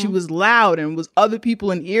me. Mm-hmm. And she was loud and was other people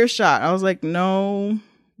in earshot. I was like, no,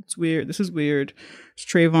 it's weird. This is weird. It's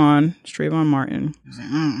Trayvon Martin.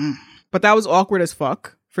 But that was awkward as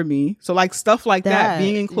fuck for me. So like stuff like that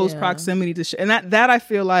being in close proximity to shit. And that I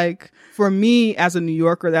feel like for me as a New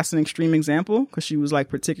Yorker, that's an extreme example, because she was like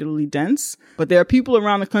particularly dense. But there are people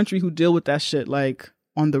around the country who deal with that shit like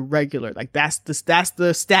on the regular. Like that's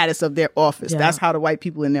the status of their office. Yeah. That's how the white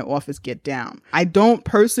people in their office get down. I don't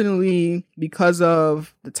personally, because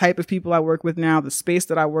of the type of people I work with now, the space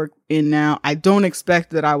that I work in now, I don't expect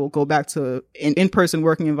that I will go back to an in-person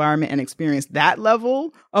working environment and experience that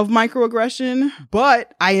level of microaggression.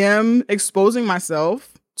 But I am exposing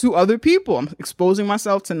myself to other people. I'm exposing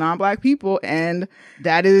myself to non-Black people, and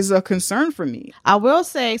that is a concern for me. I will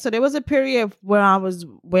say, so there was a period where I was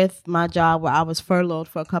with my job where I was furloughed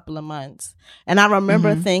for a couple of months. And I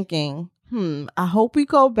remember thinking, I hope we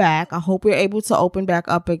go back. I hope we're able to open back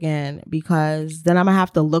up again, because then I'm going to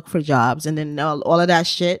have to look for jobs. And then all of that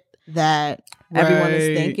shit that everyone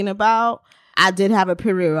is thinking about. I did have a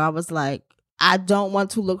period where I was like, I don't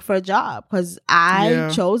want to look for a job, because I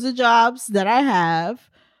chose the jobs that I have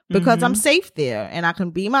because I'm safe there and I can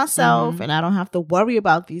be myself and I don't have to worry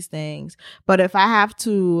about these things. But if I have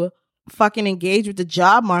to fucking engage with the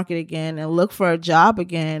job market again and look for a job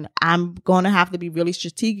again, I'm going to have to be really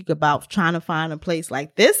strategic about trying to find a place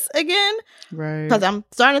like this again. Right. Because I'm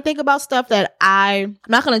starting to think about stuff that I'm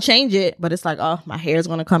not going to change it, but it's like, oh, my hair is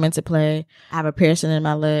going to come into play. I have a piercing in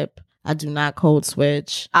my lip. I do not code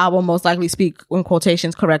switch. I will most likely speak, in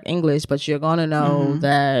quotations, correct English, but you're going to know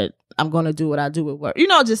that I'm going to do what I do at work. You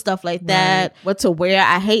know, just stuff like that. What to wear.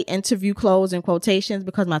 I hate interview clothes in quotations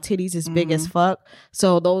because my titties is big as fuck.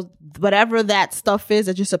 So those, whatever that stuff is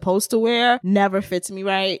that you're supposed to wear never fits me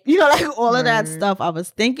right. You know, like all of that stuff. I was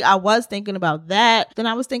thinking about that. Then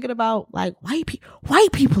I was thinking about like white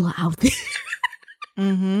people are out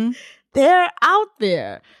there. They're out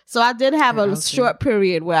there. So I did have a short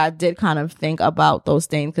period where I did kind of think about those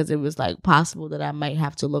things, because it was like possible that I might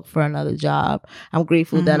have to look for another job. I'm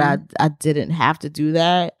grateful that I didn't have to do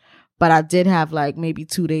that. But I did have like maybe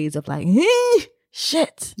 2 days of like,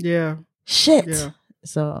 shit. Yeah. Shit. Yeah.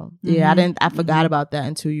 So I forgot about that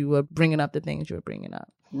until you were bringing up the things you were bringing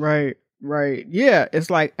up. Right. Right. Yeah.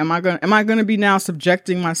 It's like, am I going to be now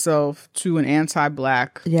subjecting myself to an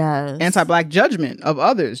anti-Black judgment of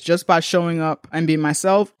others just by showing up and being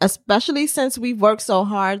myself? Especially since we've worked so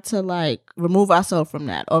hard to like remove ourselves from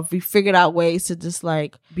that, or if we figured out ways to just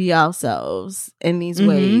like be ourselves in these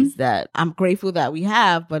ways that I'm grateful that we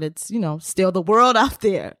have, but it's, you know, still the world out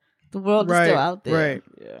there. The world is still out there. Right.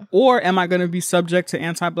 Yeah. Or am I going to be subject to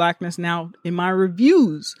anti-Blackness now in my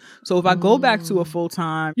reviews? So if I go back to a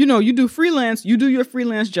full-time, you know, you do your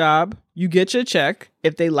freelance job, you get your check.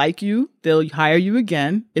 If they like you, they'll hire you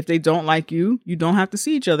again. If they don't like you, you don't have to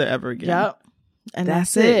see each other ever again. Yep. And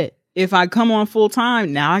that's it. If I come on full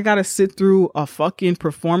time, now I got to sit through a fucking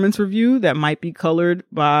performance review that might be colored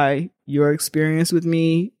by your experience with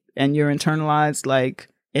me and your internalized like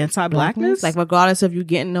anti-Blackness, like regardless of you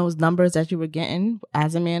getting those numbers that you were getting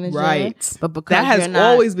as a manager, right? But because that has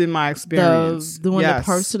always been my experience, doing the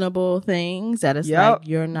personable things that it's like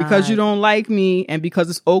you're not, because you don't like me, and because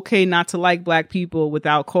it's okay not to like Black people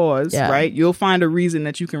without cause, right? You'll find a reason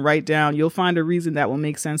that you can write down. You'll find a reason that will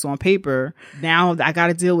make sense on paper. Now I got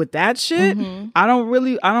to deal with that shit. I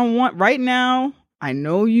don't want right now. I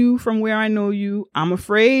know you from where I know you. I'm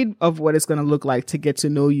afraid of what it's going to look like to get to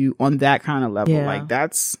know you on that kind of level. Like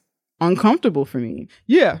that's uncomfortable for me.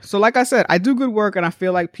 Yeah. So like I said, I do good work, and I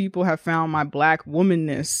feel like people have found my Black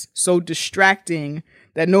womanness so distracting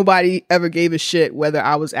that nobody ever gave a shit whether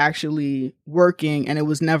I was actually working, and it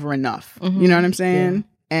was never enough. You know what I'm saying?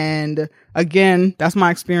 Yeah. And again, that's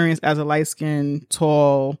my experience as a light-skinned,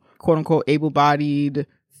 tall, quote unquote, able-bodied,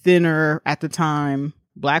 thinner at the time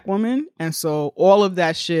Black woman. And so all of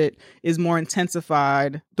that shit is more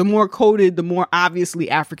intensified. The more coded, the more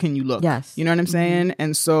obviously African you look. Yes. You know what I'm saying?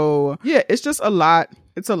 And so, yeah, it's just a lot.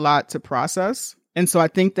 It's a lot to process. And so I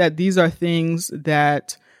think that these are things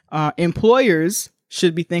that employers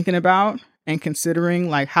should be thinking about and considering,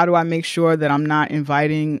 like, how do I make sure that I'm not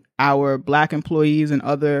inviting our Black employees and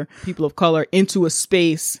other people of color into a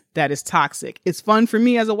space that is toxic? It's fun for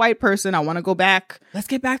me as a white person. I want to go back. Let's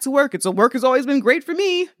get back to work. Work has always been great for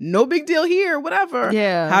me. No big deal here, whatever.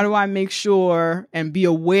 Yeah. How do I make sure and be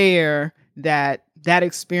aware that that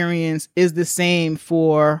experience is the same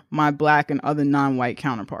for my Black and other non-white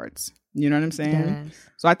counterparts? You know what I'm saying? Yes.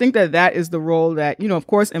 So I think that that is the role that, you know, of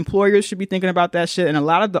course, employers should be thinking about that shit. And a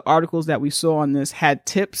lot of the articles that we saw on this had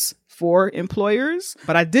tips for employers,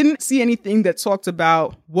 but I didn't see anything that talked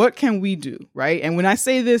about what can we do, right? And when I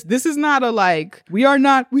say this is not a like, we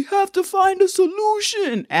have to find a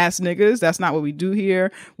solution, ass niggas. That's not what we do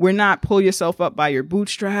here. We're not pull yourself up by your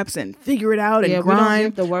bootstraps and figure it out and grind. We don't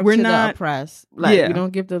give the work to the oppressed. Like, we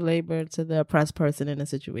don't give the labor to the oppressed person in a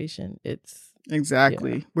situation.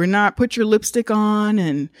 Exactly. Yeah. We're not put your lipstick on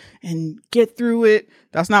and get through it.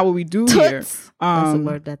 That's not what we do here. That's a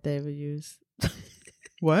word that they would use.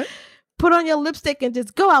 What? Put on your lipstick and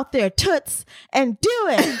just go out there, toots, and do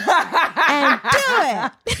it. And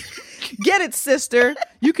do it. Get it, sister.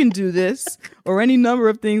 You can do this. Or any number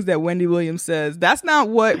of things that Wendy Williams says. That's not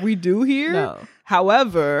what we do here. No.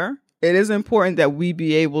 However, it is important that we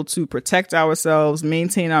be able to protect ourselves,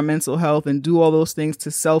 maintain our mental health, and do all those things to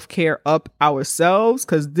self-care up ourselves,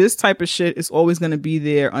 because this type of shit is always going to be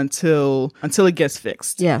there until it gets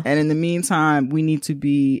fixed. Yeah. And in the meantime, we need to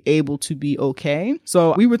be able to be okay.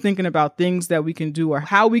 So we were thinking about things that we can do or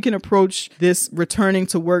how we can approach this returning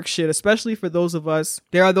to work shit, especially for those of us.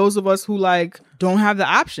 There are those of us who don't have the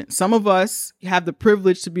option. Some of us have the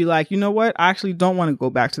privilege to be like, you know what? I actually don't want to go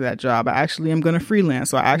back to that job. I actually am going to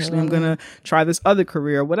freelance. Or I actually am going to try this other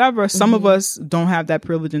career, whatever. Some of us don't have that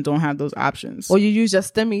privilege and don't have those options. Or you use your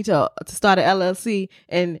STEMI to start an LLC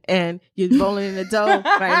and you're rolling in the dough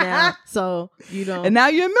right now. So you don't. And now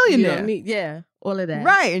you're a millionaire. You don't need, all of that.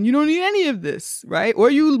 Right. And you don't need any of this, right? Or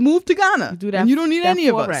you move to Ghana. You do that, and you don't need any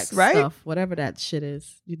of us, right? Stuff, whatever that shit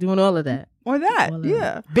is. You're doing all of that. Or that,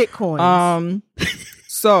 yeah. Bitcoin.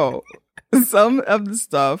 So some of the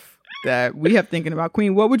stuff that we have thinking about,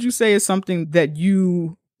 Queen, what would you say is something that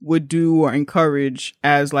you would do or encourage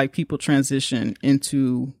as people transition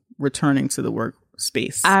into returning to the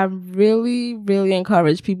workspace? I really, really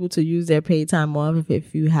encourage people to use their paid time off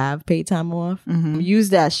if you have paid time off. Mm-hmm. Use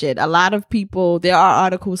that shit. A lot of people, there are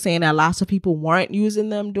articles saying that lots of people weren't using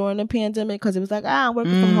them during the pandemic because it was I'm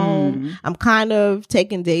working from home. I'm kind of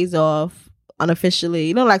taking days off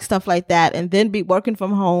unofficially, stuff like that. And then be working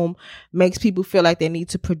from home makes people feel like they need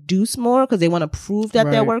to produce more because they want to prove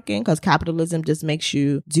that they're working, because capitalism just makes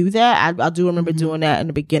you do that. I do remember doing that in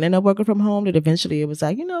the beginning of working from home, that eventually it was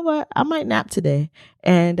you know what, I might nap today.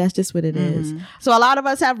 And that's just what it is. So a lot of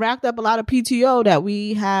us have racked up a lot of PTO that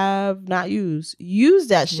we have not used. Use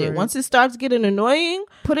that shit. Right. Once it starts getting annoying,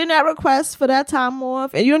 put in that request for that time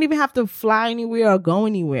off. And you don't even have to fly anywhere or go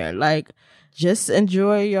anywhere. Just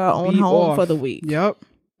enjoy your own home for the week. Yep.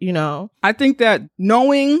 I think that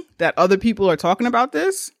knowing that other people are talking about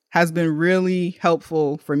this has been really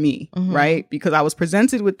helpful for me, right? Because I was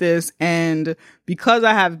presented with this, and because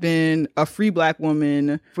I have been a free Black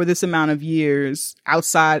woman for this amount of years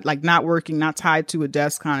outside, not working, not tied to a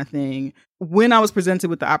desk kind of thing, when I was presented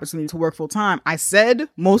with the opportunity to work full time, I said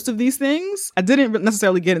most of these things. I didn't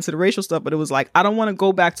necessarily get into the racial stuff, but it was I don't want to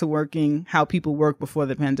go back to working how people work before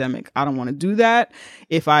the pandemic. I don't want to do that.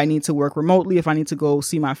 If I need to work remotely, if I need to go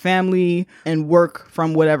see my family and work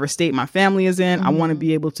from whatever state my family is in, I want to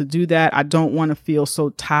be able to do that. I don't want to feel so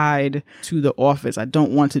tied to the office. I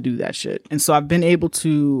don't want to do that shit. And so I've been able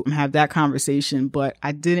to have that conversation, but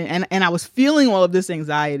I didn't. And I was feeling all of this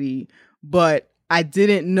anxiety, but I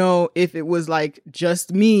didn't know if it was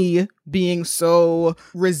just me being so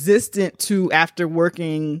resistant to, after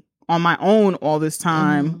working on my own all this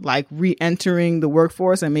time, re-entering the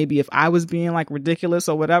workforce, and maybe if I was being ridiculous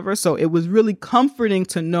or whatever. So it was really comforting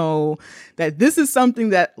to know that this is something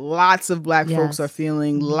that lots of Black folks are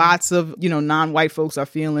feeling, lots of, non-white folks are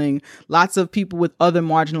feeling, lots of people with other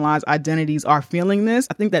marginalized identities are feeling this.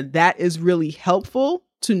 I think that is really helpful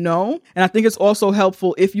to know. And I think it's also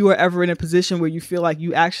helpful if you are ever in a position where you feel like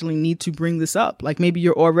you actually need to bring this up. Maybe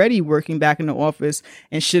you're already working back in the office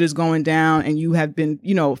and shit is going down and you have been,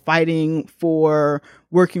 fighting for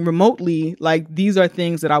working remotely. These are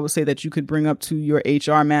things that I would say that you could bring up to your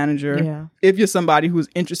HR manager. Yeah. If you're somebody who's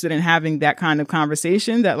interested in having that kind of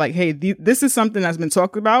conversation, that hey, this is something that's been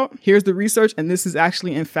talked about. Here's the research. And this is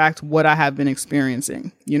actually, in fact, what I have been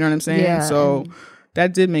experiencing. You know what I'm saying? Yeah. So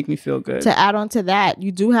that did make me feel good. To add on to that,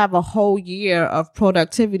 you do have a whole year of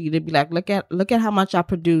productivity to be look at how much I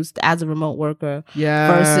produced as a remote worker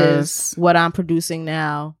versus what I'm producing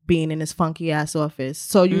now being in this funky ass office.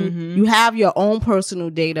 So you have your own personal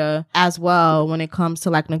data as well when it comes to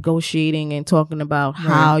negotiating and talking about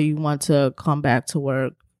how you want to come back to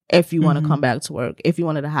work. If you want to come back to work, if you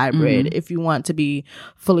wanted a hybrid, if you want to be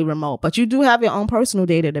fully remote. But you do have your own personal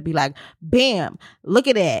data to be bam, look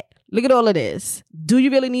at that. Look at all of this. Do you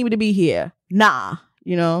really need me to be here? Nah,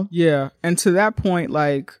 Yeah. And to that point,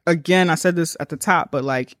 again, I said this at the top,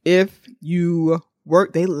 but if you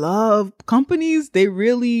work, companies, they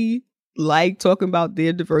really talking about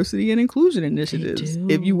their diversity and inclusion initiatives.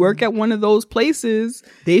 If you work at one of those places,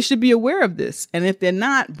 they should be aware of this. And if they're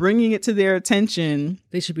not bringing it to their attention,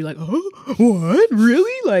 they should be oh, what?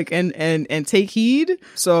 Really? And take heed.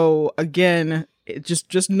 So again,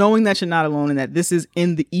 just knowing that you're not alone and that this is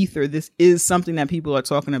in the ether, this is something that people are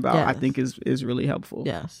talking about, I think is really helpful.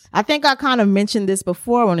 Yes. I think I kind of mentioned this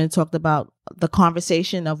before when I talked about the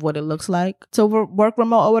conversation of what it looks like to work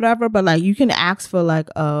remote or whatever, but you can ask for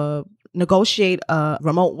negotiate a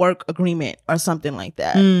remote work agreement or something like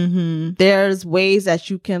that. Mm-hmm. There's ways that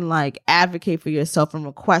you can like advocate for yourself and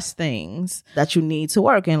request things that you need to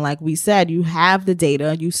work. And like we said, you have the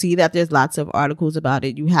data. You see that there's lots of articles about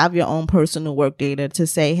it. You have your own personal work data to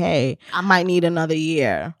say, hey, I might need another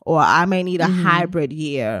year, or I may need a hybrid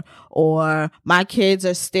year, or my kids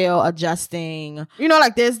are still adjusting. You know,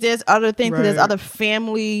 like there's other things, there's other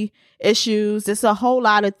family issues. There's a whole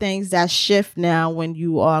lot of things that shift now when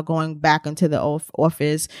you are going back into the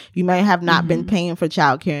office. You may have not been paying for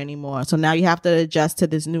childcare anymore, so now you have to adjust to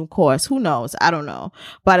this new course. Who knows? I don't know,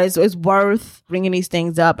 but it's worth bringing these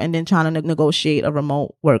things up and then trying to negotiate a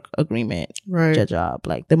remote work agreement. Right, your job.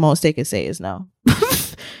 Like the most they can say is no.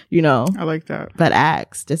 You know, I like that. But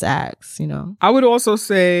just ask, you know. I would also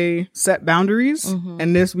say set boundaries.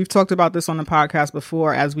 And we've talked about this on the podcast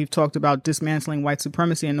before, as we've talked about dismantling white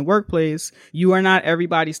supremacy in the workplace. You are not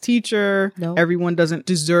everybody's teacher. No. Everyone doesn't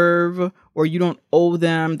deserve, or you don't owe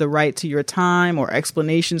them the right to your time or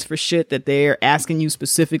explanations for shit that they're asking you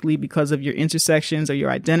specifically because of your intersections or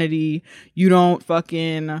your identity. You don't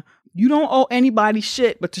owe anybody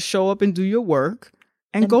shit but to show up and do your work.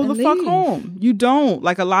 And go the fuck home. You don't.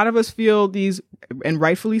 Like, a lot of us feel these, and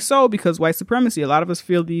rightfully so, because white supremacy, a lot of us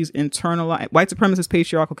feel these internalized, white supremacist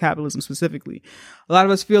patriarchal capitalism specifically, a lot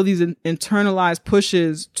of us feel these internalized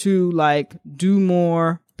pushes to like do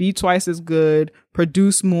more, be twice as good,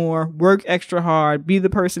 produce more, work extra hard, be the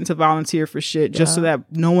person to volunteer for shit, just so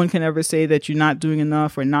that no one can ever say that you're not doing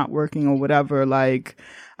enough or not working or whatever. Like,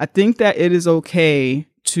 I think that it is okay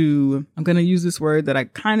to, I'm going to use this word that I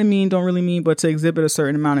kind of mean, don't really mean, but to exhibit a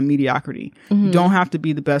certain amount of mediocrity. You don't have to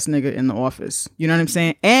be the best nigga in the office. You know what I'm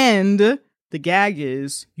saying? And the gag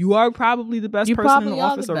is, you are probably the best person in the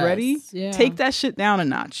office already. Yeah. Take that shit down a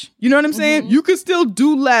notch. You know what I'm saying? You could still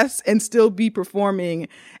do less and still be performing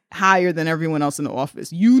higher than everyone else in the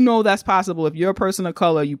office. You know that's possible. If you're a person of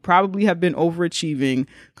color, you probably have been overachieving.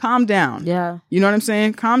 Calm down. Yeah. You know what I'm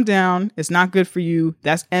saying? Calm down. It's not good for you.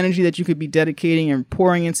 That's energy that you could be dedicating and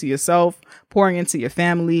pouring into yourself, pouring into your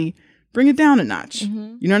family. Bring it down a notch.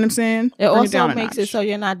 You know what I'm saying? It also makes it so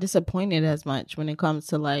you're not disappointed as much when it comes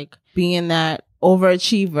to like being that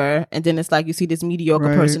overachiever, and then it's like you see this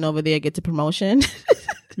mediocre person over there get the promotion.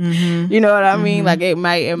 You know what I mean? Like it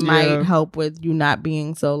might help with you not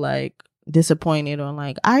being so like disappointed or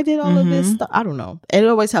like, I did all of this stuff. I don't know. It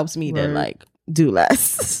always helps me to like do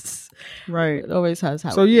less. Right. It always has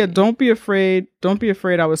helped. So yeah, don't be afraid,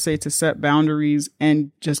 I would say, to set boundaries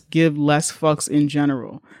and just give less fucks in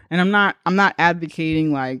general. And I'm not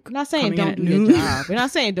advocating like, we're not saying don't do your job. We're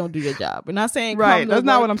not saying don't do your job. We're not saying right. That's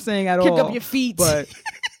not what I'm saying at all. Kick up your feet. But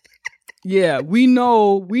yeah, we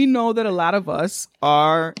know that a lot of us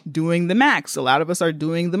are doing the max. A lot of us are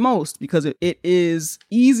doing the most because it is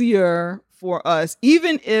easier for us,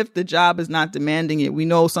 even if the job is not demanding it. We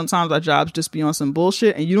know sometimes our jobs just be on some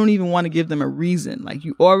bullshit and you don't even want to give them a reason. Like,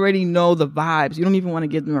 you already know the vibes. You don't even want to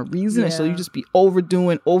give them a reason. And so you just be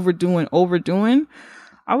overdoing.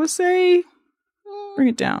 I would say bring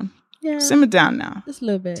it down. Yeah. Simmer down now. Just a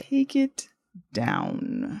little bit. Take it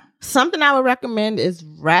down. Something I would recommend is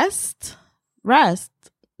rest.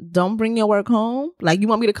 Don't bring your work home. Like, you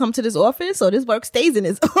want me to come to this office, so this work stays in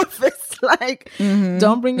this office. Like,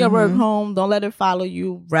 don't bring your work home. Don't let it follow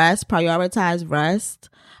you. Rest. Prioritize rest.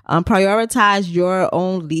 Prioritize your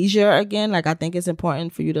own leisure again. Like, I think it's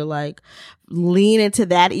important for you to like lean into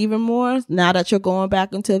that even more now that you're going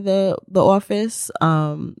back into the office,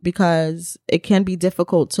 because it can be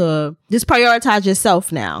difficult to just prioritize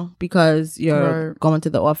yourself now because you're going to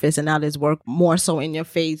the office and now there's work more so in your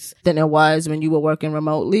face than it was when you were working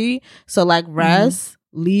remotely. So like rest,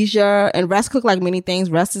 leisure, and rest could like many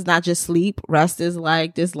things. Rest is not just sleep. Rest is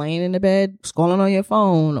like just laying in the bed, scrolling on your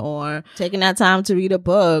phone, or taking that time to read a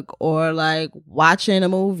book, or like watching a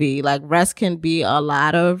movie. Like, rest can be a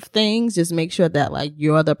lot of things. Just make sure that like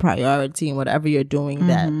you're the priority in whatever you're doing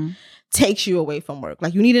that takes you away from work.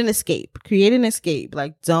 Like, you need an escape. Create an escape.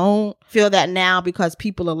 Like, don't feel that now because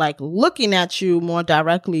people are like looking at you more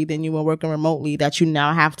directly than you were working remotely that you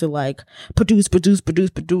now have to like produce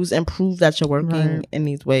and prove that you're working in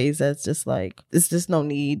these ways. That's just like, it's just no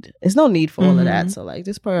need. It's no need for all of that. So like,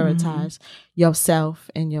 just prioritize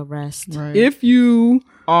yourself and your rest. If you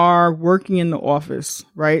are working in the office,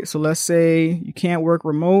 right? So let's say you can't work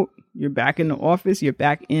remote. You're back in the office. You're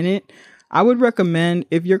back in it. I would recommend,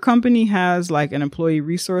 if your company has like an employee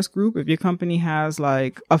resource group, if your company has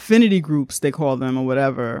like affinity groups, they call them, or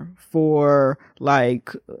whatever, for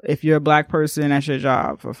like, if you're a black person at your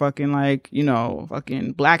job, for fucking like, you know,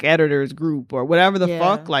 fucking black editors group or whatever the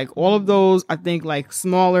fuck, like all of those, I think like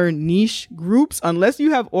smaller niche groups, unless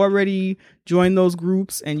you have already joined those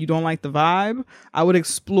groups and you don't like the vibe, I would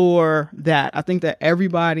explore that. I think that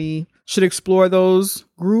everybody should explore those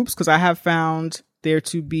groups, because I have found there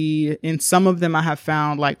to be, in some of them, I have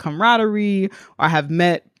found like camaraderie, or I have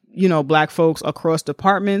met, you know, black folks across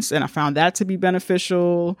departments, and I found that to be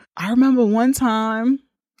beneficial. I remember one time,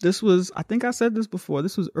 this was, I think I said this before,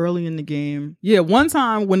 this was early in the game. Yeah, one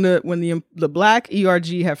time when the black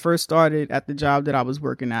ERG had first started at the job that I was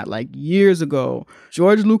working at, like years ago,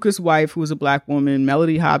 George Lucas' wife, who was a black woman,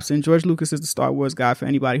 Mellody Hobson. George Lucas is the Star Wars guy, for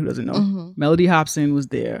anybody who doesn't know. Mellody Hobson was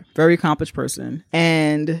there, very accomplished person.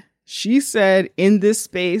 And she said, in this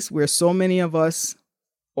space where so many of us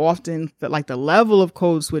often felt like the level of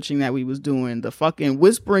code switching that we was doing, the fucking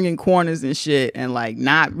whispering in corners and shit, and like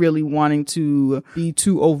not really wanting to be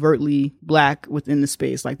too overtly black within the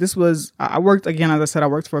space. Like this was, I worked, again, as I said, I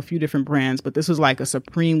worked for a few different brands, but this was like a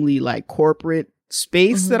supremely like corporate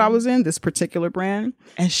space that I was in, this particular brand.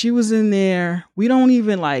 And she was in there. We don't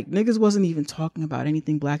even like, niggas wasn't even talking about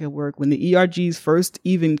anything black at work. When the ERGs first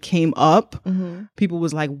even came up, people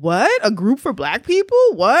was like, what? A group for black people?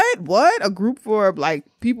 What? A group for like,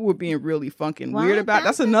 people were being really fucking weird about.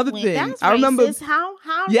 That's another thing. I remember. How?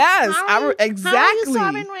 Yes, exactly. How are you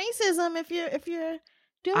solving racism if you're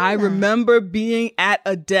doing I that? remember being at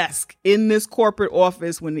a desk in this corporate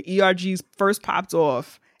office when the ERGs first popped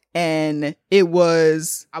off. And I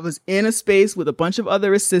was in a space with a bunch of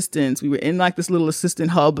other assistants. We were in like this little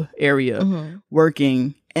assistant hub area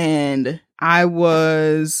working. And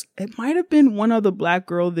it might have been one other black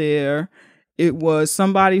girl there. It was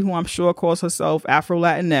somebody who I'm sure calls herself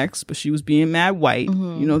Afro-Latinx, but she was being mad white.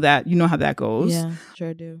 You know how that goes. Yeah,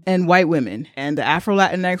 sure do. And white women. And the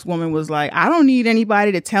Afro-Latinx woman was like, I don't need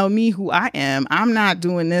anybody to tell me who I am. I'm not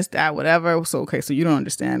doing this, that, whatever. So, okay, so you don't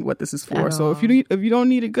understand what this is for. So if you don't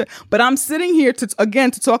need it, good. But I'm sitting here to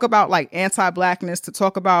talk about like anti-blackness, to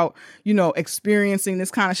talk about, you know, experiencing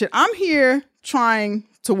this kind of shit. I'm here trying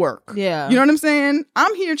to work. Yeah. You know what I'm saying?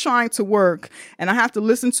 I'm here trying to work, and I have to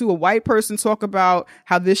listen to a white person talk about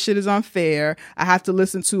how this shit is unfair. I have to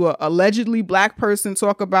listen to a allegedly black person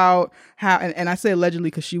talk about how, and I say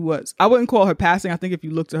allegedly because I wouldn't call her passing. I think if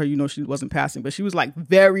you looked at her, you know she wasn't passing, but she was like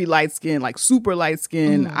very light skinned, like super light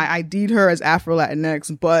skinned. I ID'd her as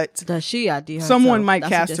Afro-Latinx, but does she ID herself? Someone might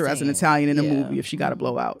cast her as an Italian in a movie if she got a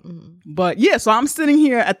blowout. But yeah, so I'm sitting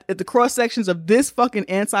here at the cross sections of this fucking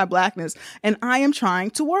anti-blackness, and I am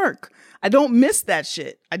trying to work. I don't miss that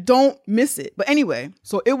shit. I don't miss it. But anyway,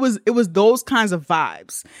 so it was those kinds of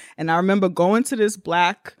vibes. And I remember going to this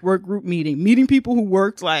black work group meeting people who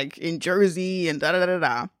worked like in Jersey and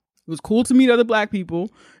da-da-da-da-da. It was cool to meet other black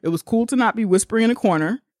people. It was cool to not be whispering in a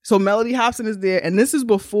corner. So Mellody Hobson is there. And this is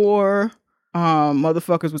before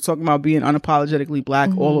motherfuckers were talking about being unapologetically black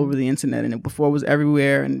all over the internet, and before it was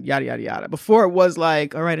everywhere and yada yada yada. Before it was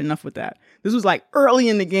like, all right, enough with that. This was like early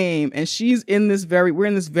in the game, and we're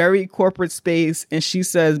in this very corporate space, and she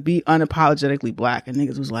says, be unapologetically black, and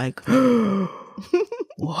niggas was like,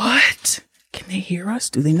 what? Can they hear us?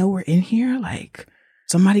 Do they know we're in here? Like,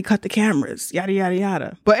 somebody cut the cameras, yada yada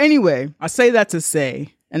yada. But anyway, I say that to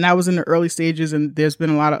say, and that was in the early stages, and there's been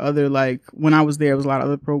a lot of other, like, when I was there was a lot of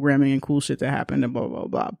other programming and cool shit that happened and blah, blah,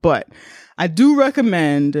 blah. But I do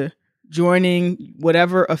recommend joining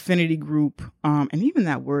whatever affinity group, and even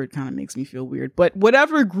that word kind of makes me feel weird, but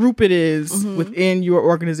whatever group it is within your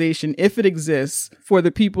organization, if it exists, for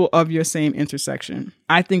the people of your same intersection.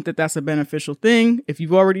 I think that that's a beneficial thing. If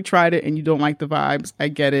you've already tried it and you don't like the vibes, I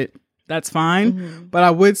get it. That's fine. But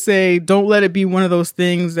I would say don't let it be one of those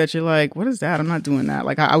things that you're like, what is that? I'm not doing that.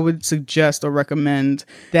 Like, I would suggest or recommend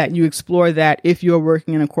that you explore that if you're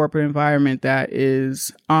working in a corporate environment that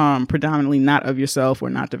is predominantly not of yourself or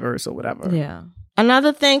not diverse or whatever. Yeah.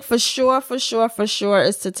 Another thing for sure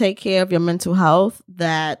is to take care of your mental health.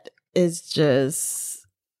 That is just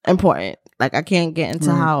important. Like, I can't get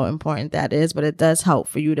into how important that is, but it does help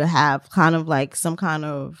for you to have kind of like some kind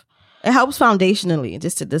of, it helps foundationally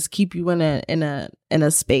just to keep you in a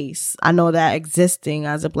space. I know that existing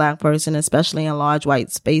as a black person, especially in large white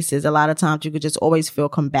spaces, a lot of times you could just always feel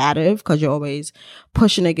combative because you're always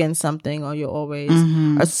pushing against something, or you're always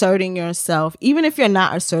asserting yourself, even if you're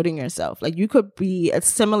not asserting yourself. Like, you could be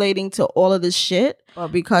assimilating to all of this shit, but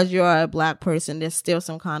because you're a black person, there's still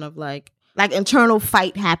some kind of like like internal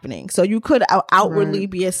fight happening. So you could outwardly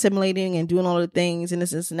be assimilating and doing all the things and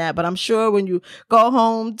this and that. But I'm sure when you go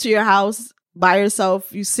home to your house by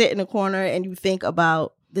yourself, you sit in a corner and you think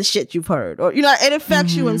about the shit you've heard, or it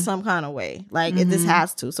affects you in some kind of way. Like this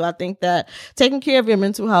has to. So I think that taking care of your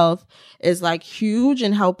mental health is like huge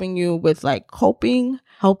in helping you with like coping,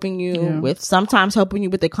 helping you with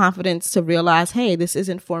the confidence to realize, hey, this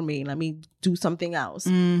isn't for me. Let me do something else.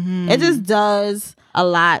 It just does a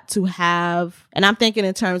lot to have, and I'm thinking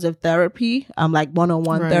in terms of therapy, like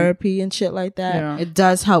one-on-one therapy and shit like that. Yeah. It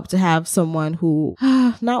does help to have someone who,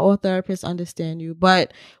 not all therapists understand you,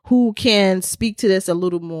 but who can speak to this a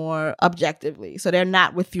little more objectively. So they're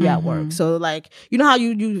not with you at work. So like, you know how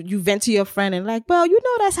you vent to your friend and like, well,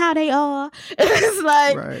 that's how they are. It's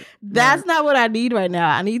like, that's not what I need right now.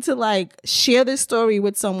 I need to like share this story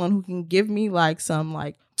with someone who can give me like some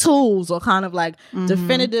like tools or kind of like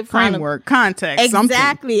definitive framework, context,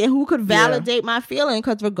 exactly, something. And who could validate my feeling,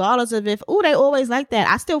 because regardless of if they always like that,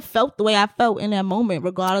 I still felt the way I felt in that moment,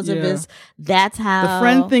 regardless of if that's how the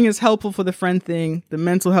friend thing is helpful for the friend thing, the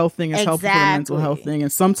mental health thing is helpful for the mental health thing,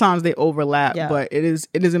 and sometimes they overlap, but it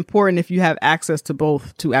is important if you have access to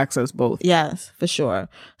both to access both. Yes, for sure.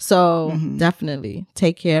 So definitely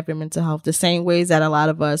take care of your mental health the same ways that a lot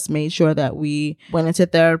of us made sure that we went into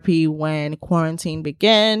therapy when quarantine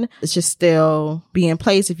began. It's just still be in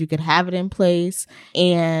place if you could have it in place,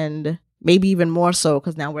 and maybe even more so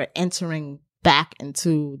because now we're entering back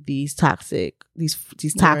into these toxic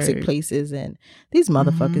places, and these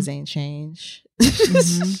motherfuckers ain't changed.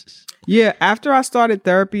 Yeah, after I started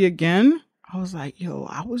therapy again, I was like, yo,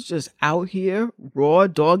 I was just out here raw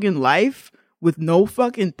dogging life with no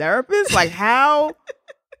fucking therapist. Like how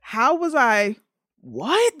was I?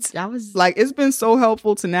 What? I was like, it's been so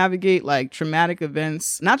helpful to navigate like traumatic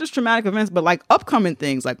events, not just traumatic events, but like upcoming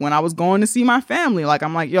things. Like when I was going to see my family, like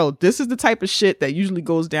I'm like, yo, this is the type of shit that usually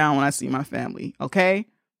goes down when I see my family. Okay.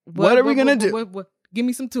 What are we going to do? Give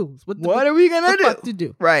me some tools. What are we going to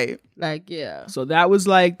do? Right. Like, yeah. So that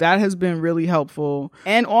has been really helpful.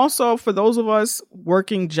 And also for those of us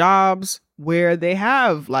working jobs where they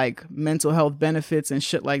have like mental health benefits and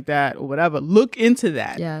shit like that or whatever, look into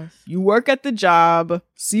that. Yes. You work at the job,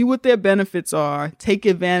 see what their benefits are, take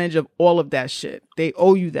advantage of all of that shit. They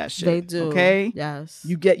owe you that shit. They do. Okay? Yes.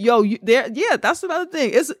 You get, that's another thing.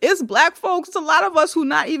 It's black folks, it's a lot of us who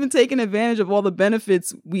not even taking advantage of all the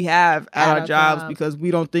benefits we have at our jobs because we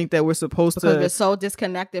don't think that we're supposed to. Because we're so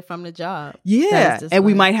disconnected from the job. Yeah. And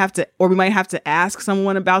we might have to ask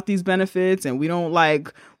someone about these benefits, and we don't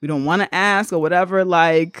want to ask or whatever.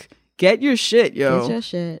 Like, get your shit, yo. Get your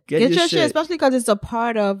shit. Get your shit, especially because it's a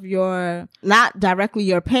part of your, not directly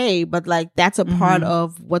your pay, but like that's a part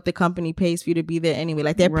of what the company pays for you to be there anyway.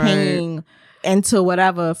 Like they're paying into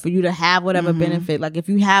whatever for you to have whatever benefit. Like if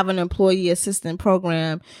you have an employee assistant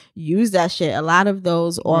program, use that shit. A lot of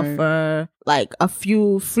those offer like a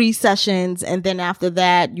few free sessions, and then after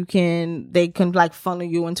that they can like funnel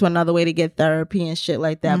you into another way to get therapy and shit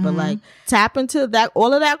like that. But like tap into that,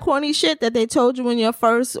 all of that corny shit that they told you in your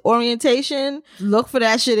first orientation. Look for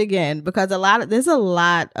that shit again, because there's a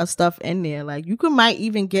lot of stuff in there. Like you might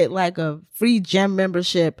even get like a free gym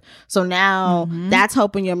membership. So now that's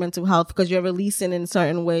helping your mental health because you're releasing in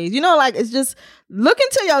certain ways. Like it's just look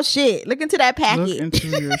into your shit. Look into that packet. Look into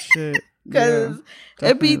your shit. Because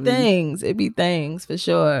it be things for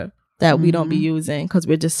sure that we don't be using because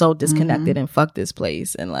we're just so disconnected and fuck this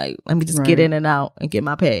place and like let me just get in and out and get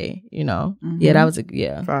my pay. Yeah, that was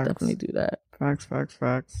definitely do that.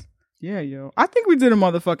 Facts. Yeah, yo. I think we did a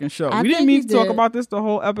motherfucking show. We didn't mean to talk about this the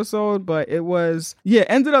whole episode, but it was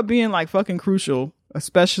ended up being like fucking crucial,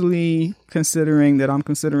 especially considering that I'm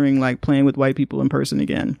considering like playing with white people in person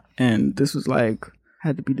again, and this was like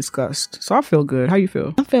had to be discussed. So I feel good. How you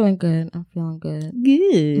feel? I'm feeling good.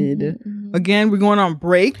 Good. Again, we're going on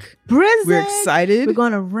break. We're excited. We're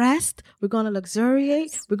going to rest. We're going to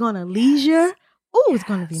luxuriate. We're going to leisure. Oh, it's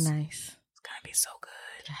going to be nice. It's going to be so good.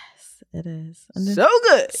 Yes, it is.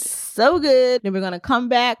 So good. Then we're going to come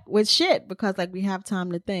back with shit because like we have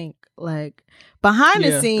time to think. Like behind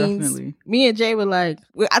the scenes, definitely. Me and Jay were like,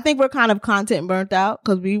 I think we're kind of content burnt out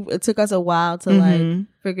because it took us a while to like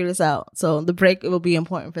figure this out. So the break, it will be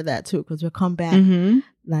important for that too because we'll come back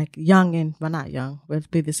like young and, well, not young, we'll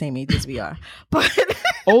be the same age as we are, but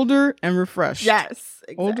older and refreshed. Yes.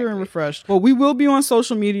 Exactly. Older and refreshed. Well, we will be on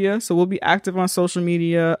social media, so we'll be active on social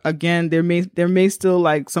media. Again, there may still,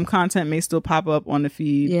 like, some content may still pop up on the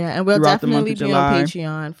feed. Yeah, and we'll definitely be on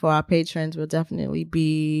Patreon for our patrons. We'll definitely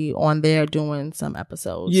be on there doing some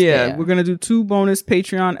episodes. Yeah, we're gonna do 2 bonus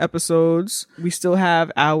Patreon episodes. We still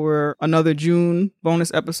have our another June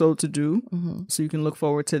bonus episode to do, so you can look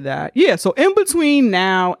forward to that. Yeah, so in between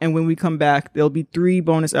now and when we come back, there'll be 3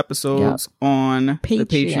 bonus episodes on the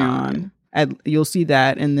Patreon. You'll see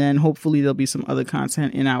that, and then hopefully there'll be some other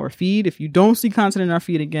content in our feed. If you don't see content in our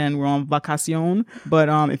feed, again, we're on vacation. But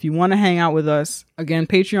if you want to hang out with us, again,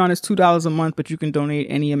 Patreon is $2 a month, but you can donate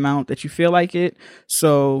any amount that you feel like it.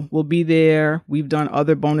 So we'll be there. We've done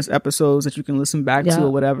other bonus episodes that you can listen back to or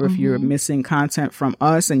whatever if you're missing content from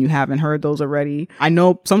us and you haven't heard those already. I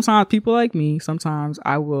know sometimes people like me, sometimes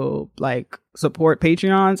I will like support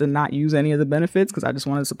Patreons and not use any of the benefits because I just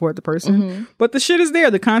want to support the person. But the shit is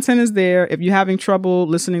there. The content is there. If you're having trouble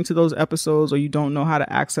listening to those episodes or you don't know how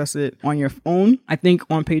to access it on your own, I think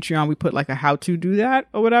on Patreon we put like a how to do that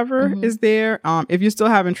or whatever is there. If you're still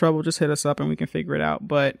having trouble, just hit us up and we can figure it out.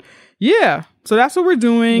 But yeah, so that's what we're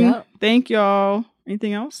doing. Thank y'all.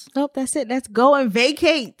 Anything else? Nope, that's it. Let's go and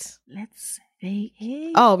vacate. Let's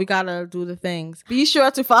vacate. Oh, we gotta do the things. Be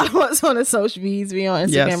sure to follow us on the social medias. We on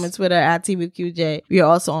Instagram and Twitter at Tea with QJ. We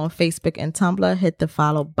are also on Facebook and Tumblr. Hit the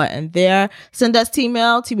follow button there. Send us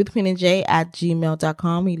email,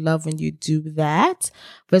 teawithqueenandj@gmail.com. We love when you do that.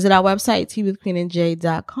 Visit our website,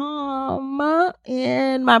 teawithqueenandj.com.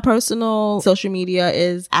 And my personal social media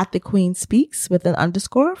is @thequeenspeaks with an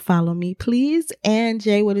underscore. Follow me, please. And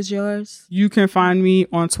Jay, what is yours? You can find me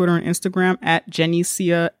on Twitter and Instagram at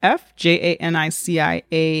JennyCiaF,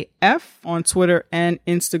 JANICIAF on Twitter and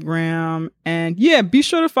Instagram. And yeah, be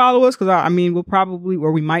sure to follow us because I mean,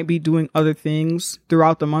 we might be doing other things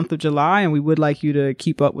throughout the month of July, and we would like you to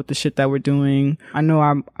keep up with the shit that we're doing. I know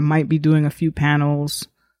I might be doing a few panels.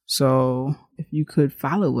 So if you could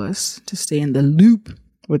follow us to stay in the loop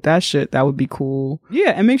with that shit, that would be cool. Yeah,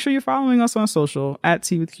 and make sure you're following us on social at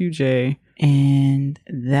Tea with QJ. And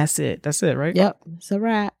that's it. That's it, right? Yep. It's a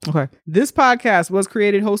wrap. Okay. This podcast was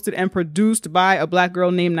created, hosted, and produced by a Black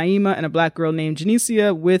girl named Naima and a Black girl named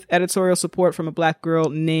Janicia, with editorial support from a Black girl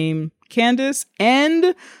named Candace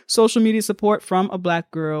and social media support from a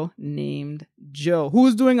Black girl named Joe, who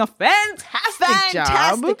is doing a fantastic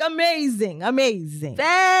job. Amazing. Fantastic.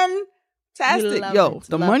 Yo,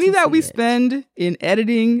 the money that we spend in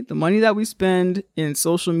editing, the money that we spend in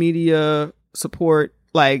social media support,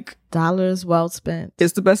 like dollars well spent.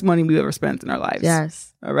 It's the best money we've ever spent in our lives.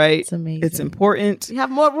 Yes. All right. It's amazing. It's important. We have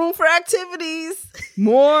more room for activities.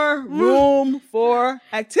 More room for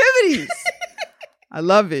activities. I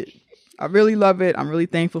love it. I really love it. I'm really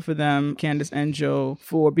thankful for them, Candace and Joe,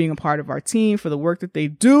 for being a part of our team, for the work that they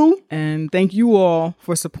do. And thank you all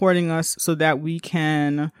for supporting us so that we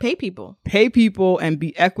can pay people and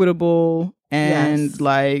be equitable and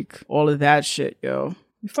like all of that shit, yo.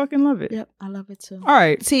 We fucking love it. Yep, I love it too. All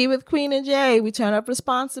right. Tea with Queen and Jay. We turn up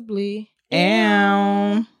responsibly.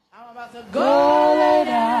 I'm about to go lay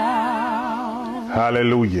down.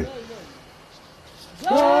 Hallelujah.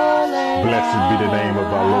 Blessed be the name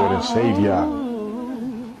of our Lord and Savior.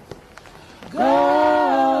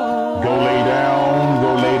 Go lay down,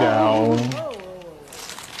 go lay down.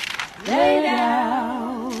 Lay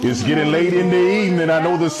down. It's getting late in the evening. I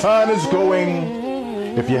know the sun is going.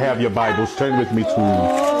 If you have your Bibles, turn with me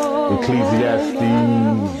to Ecclesiastes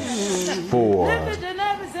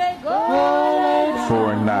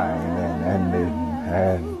 4:9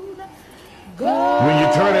 and when you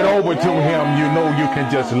turn it over to him, you know you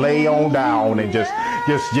can just lay on down and just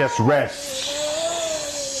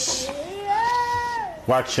rest.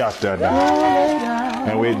 Watch out there now.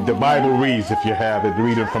 And the Bible reads, if you have it,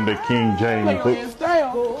 read it from the King James.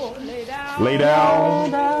 Lay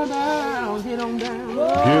down. Get on down.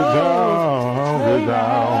 Get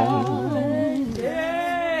down.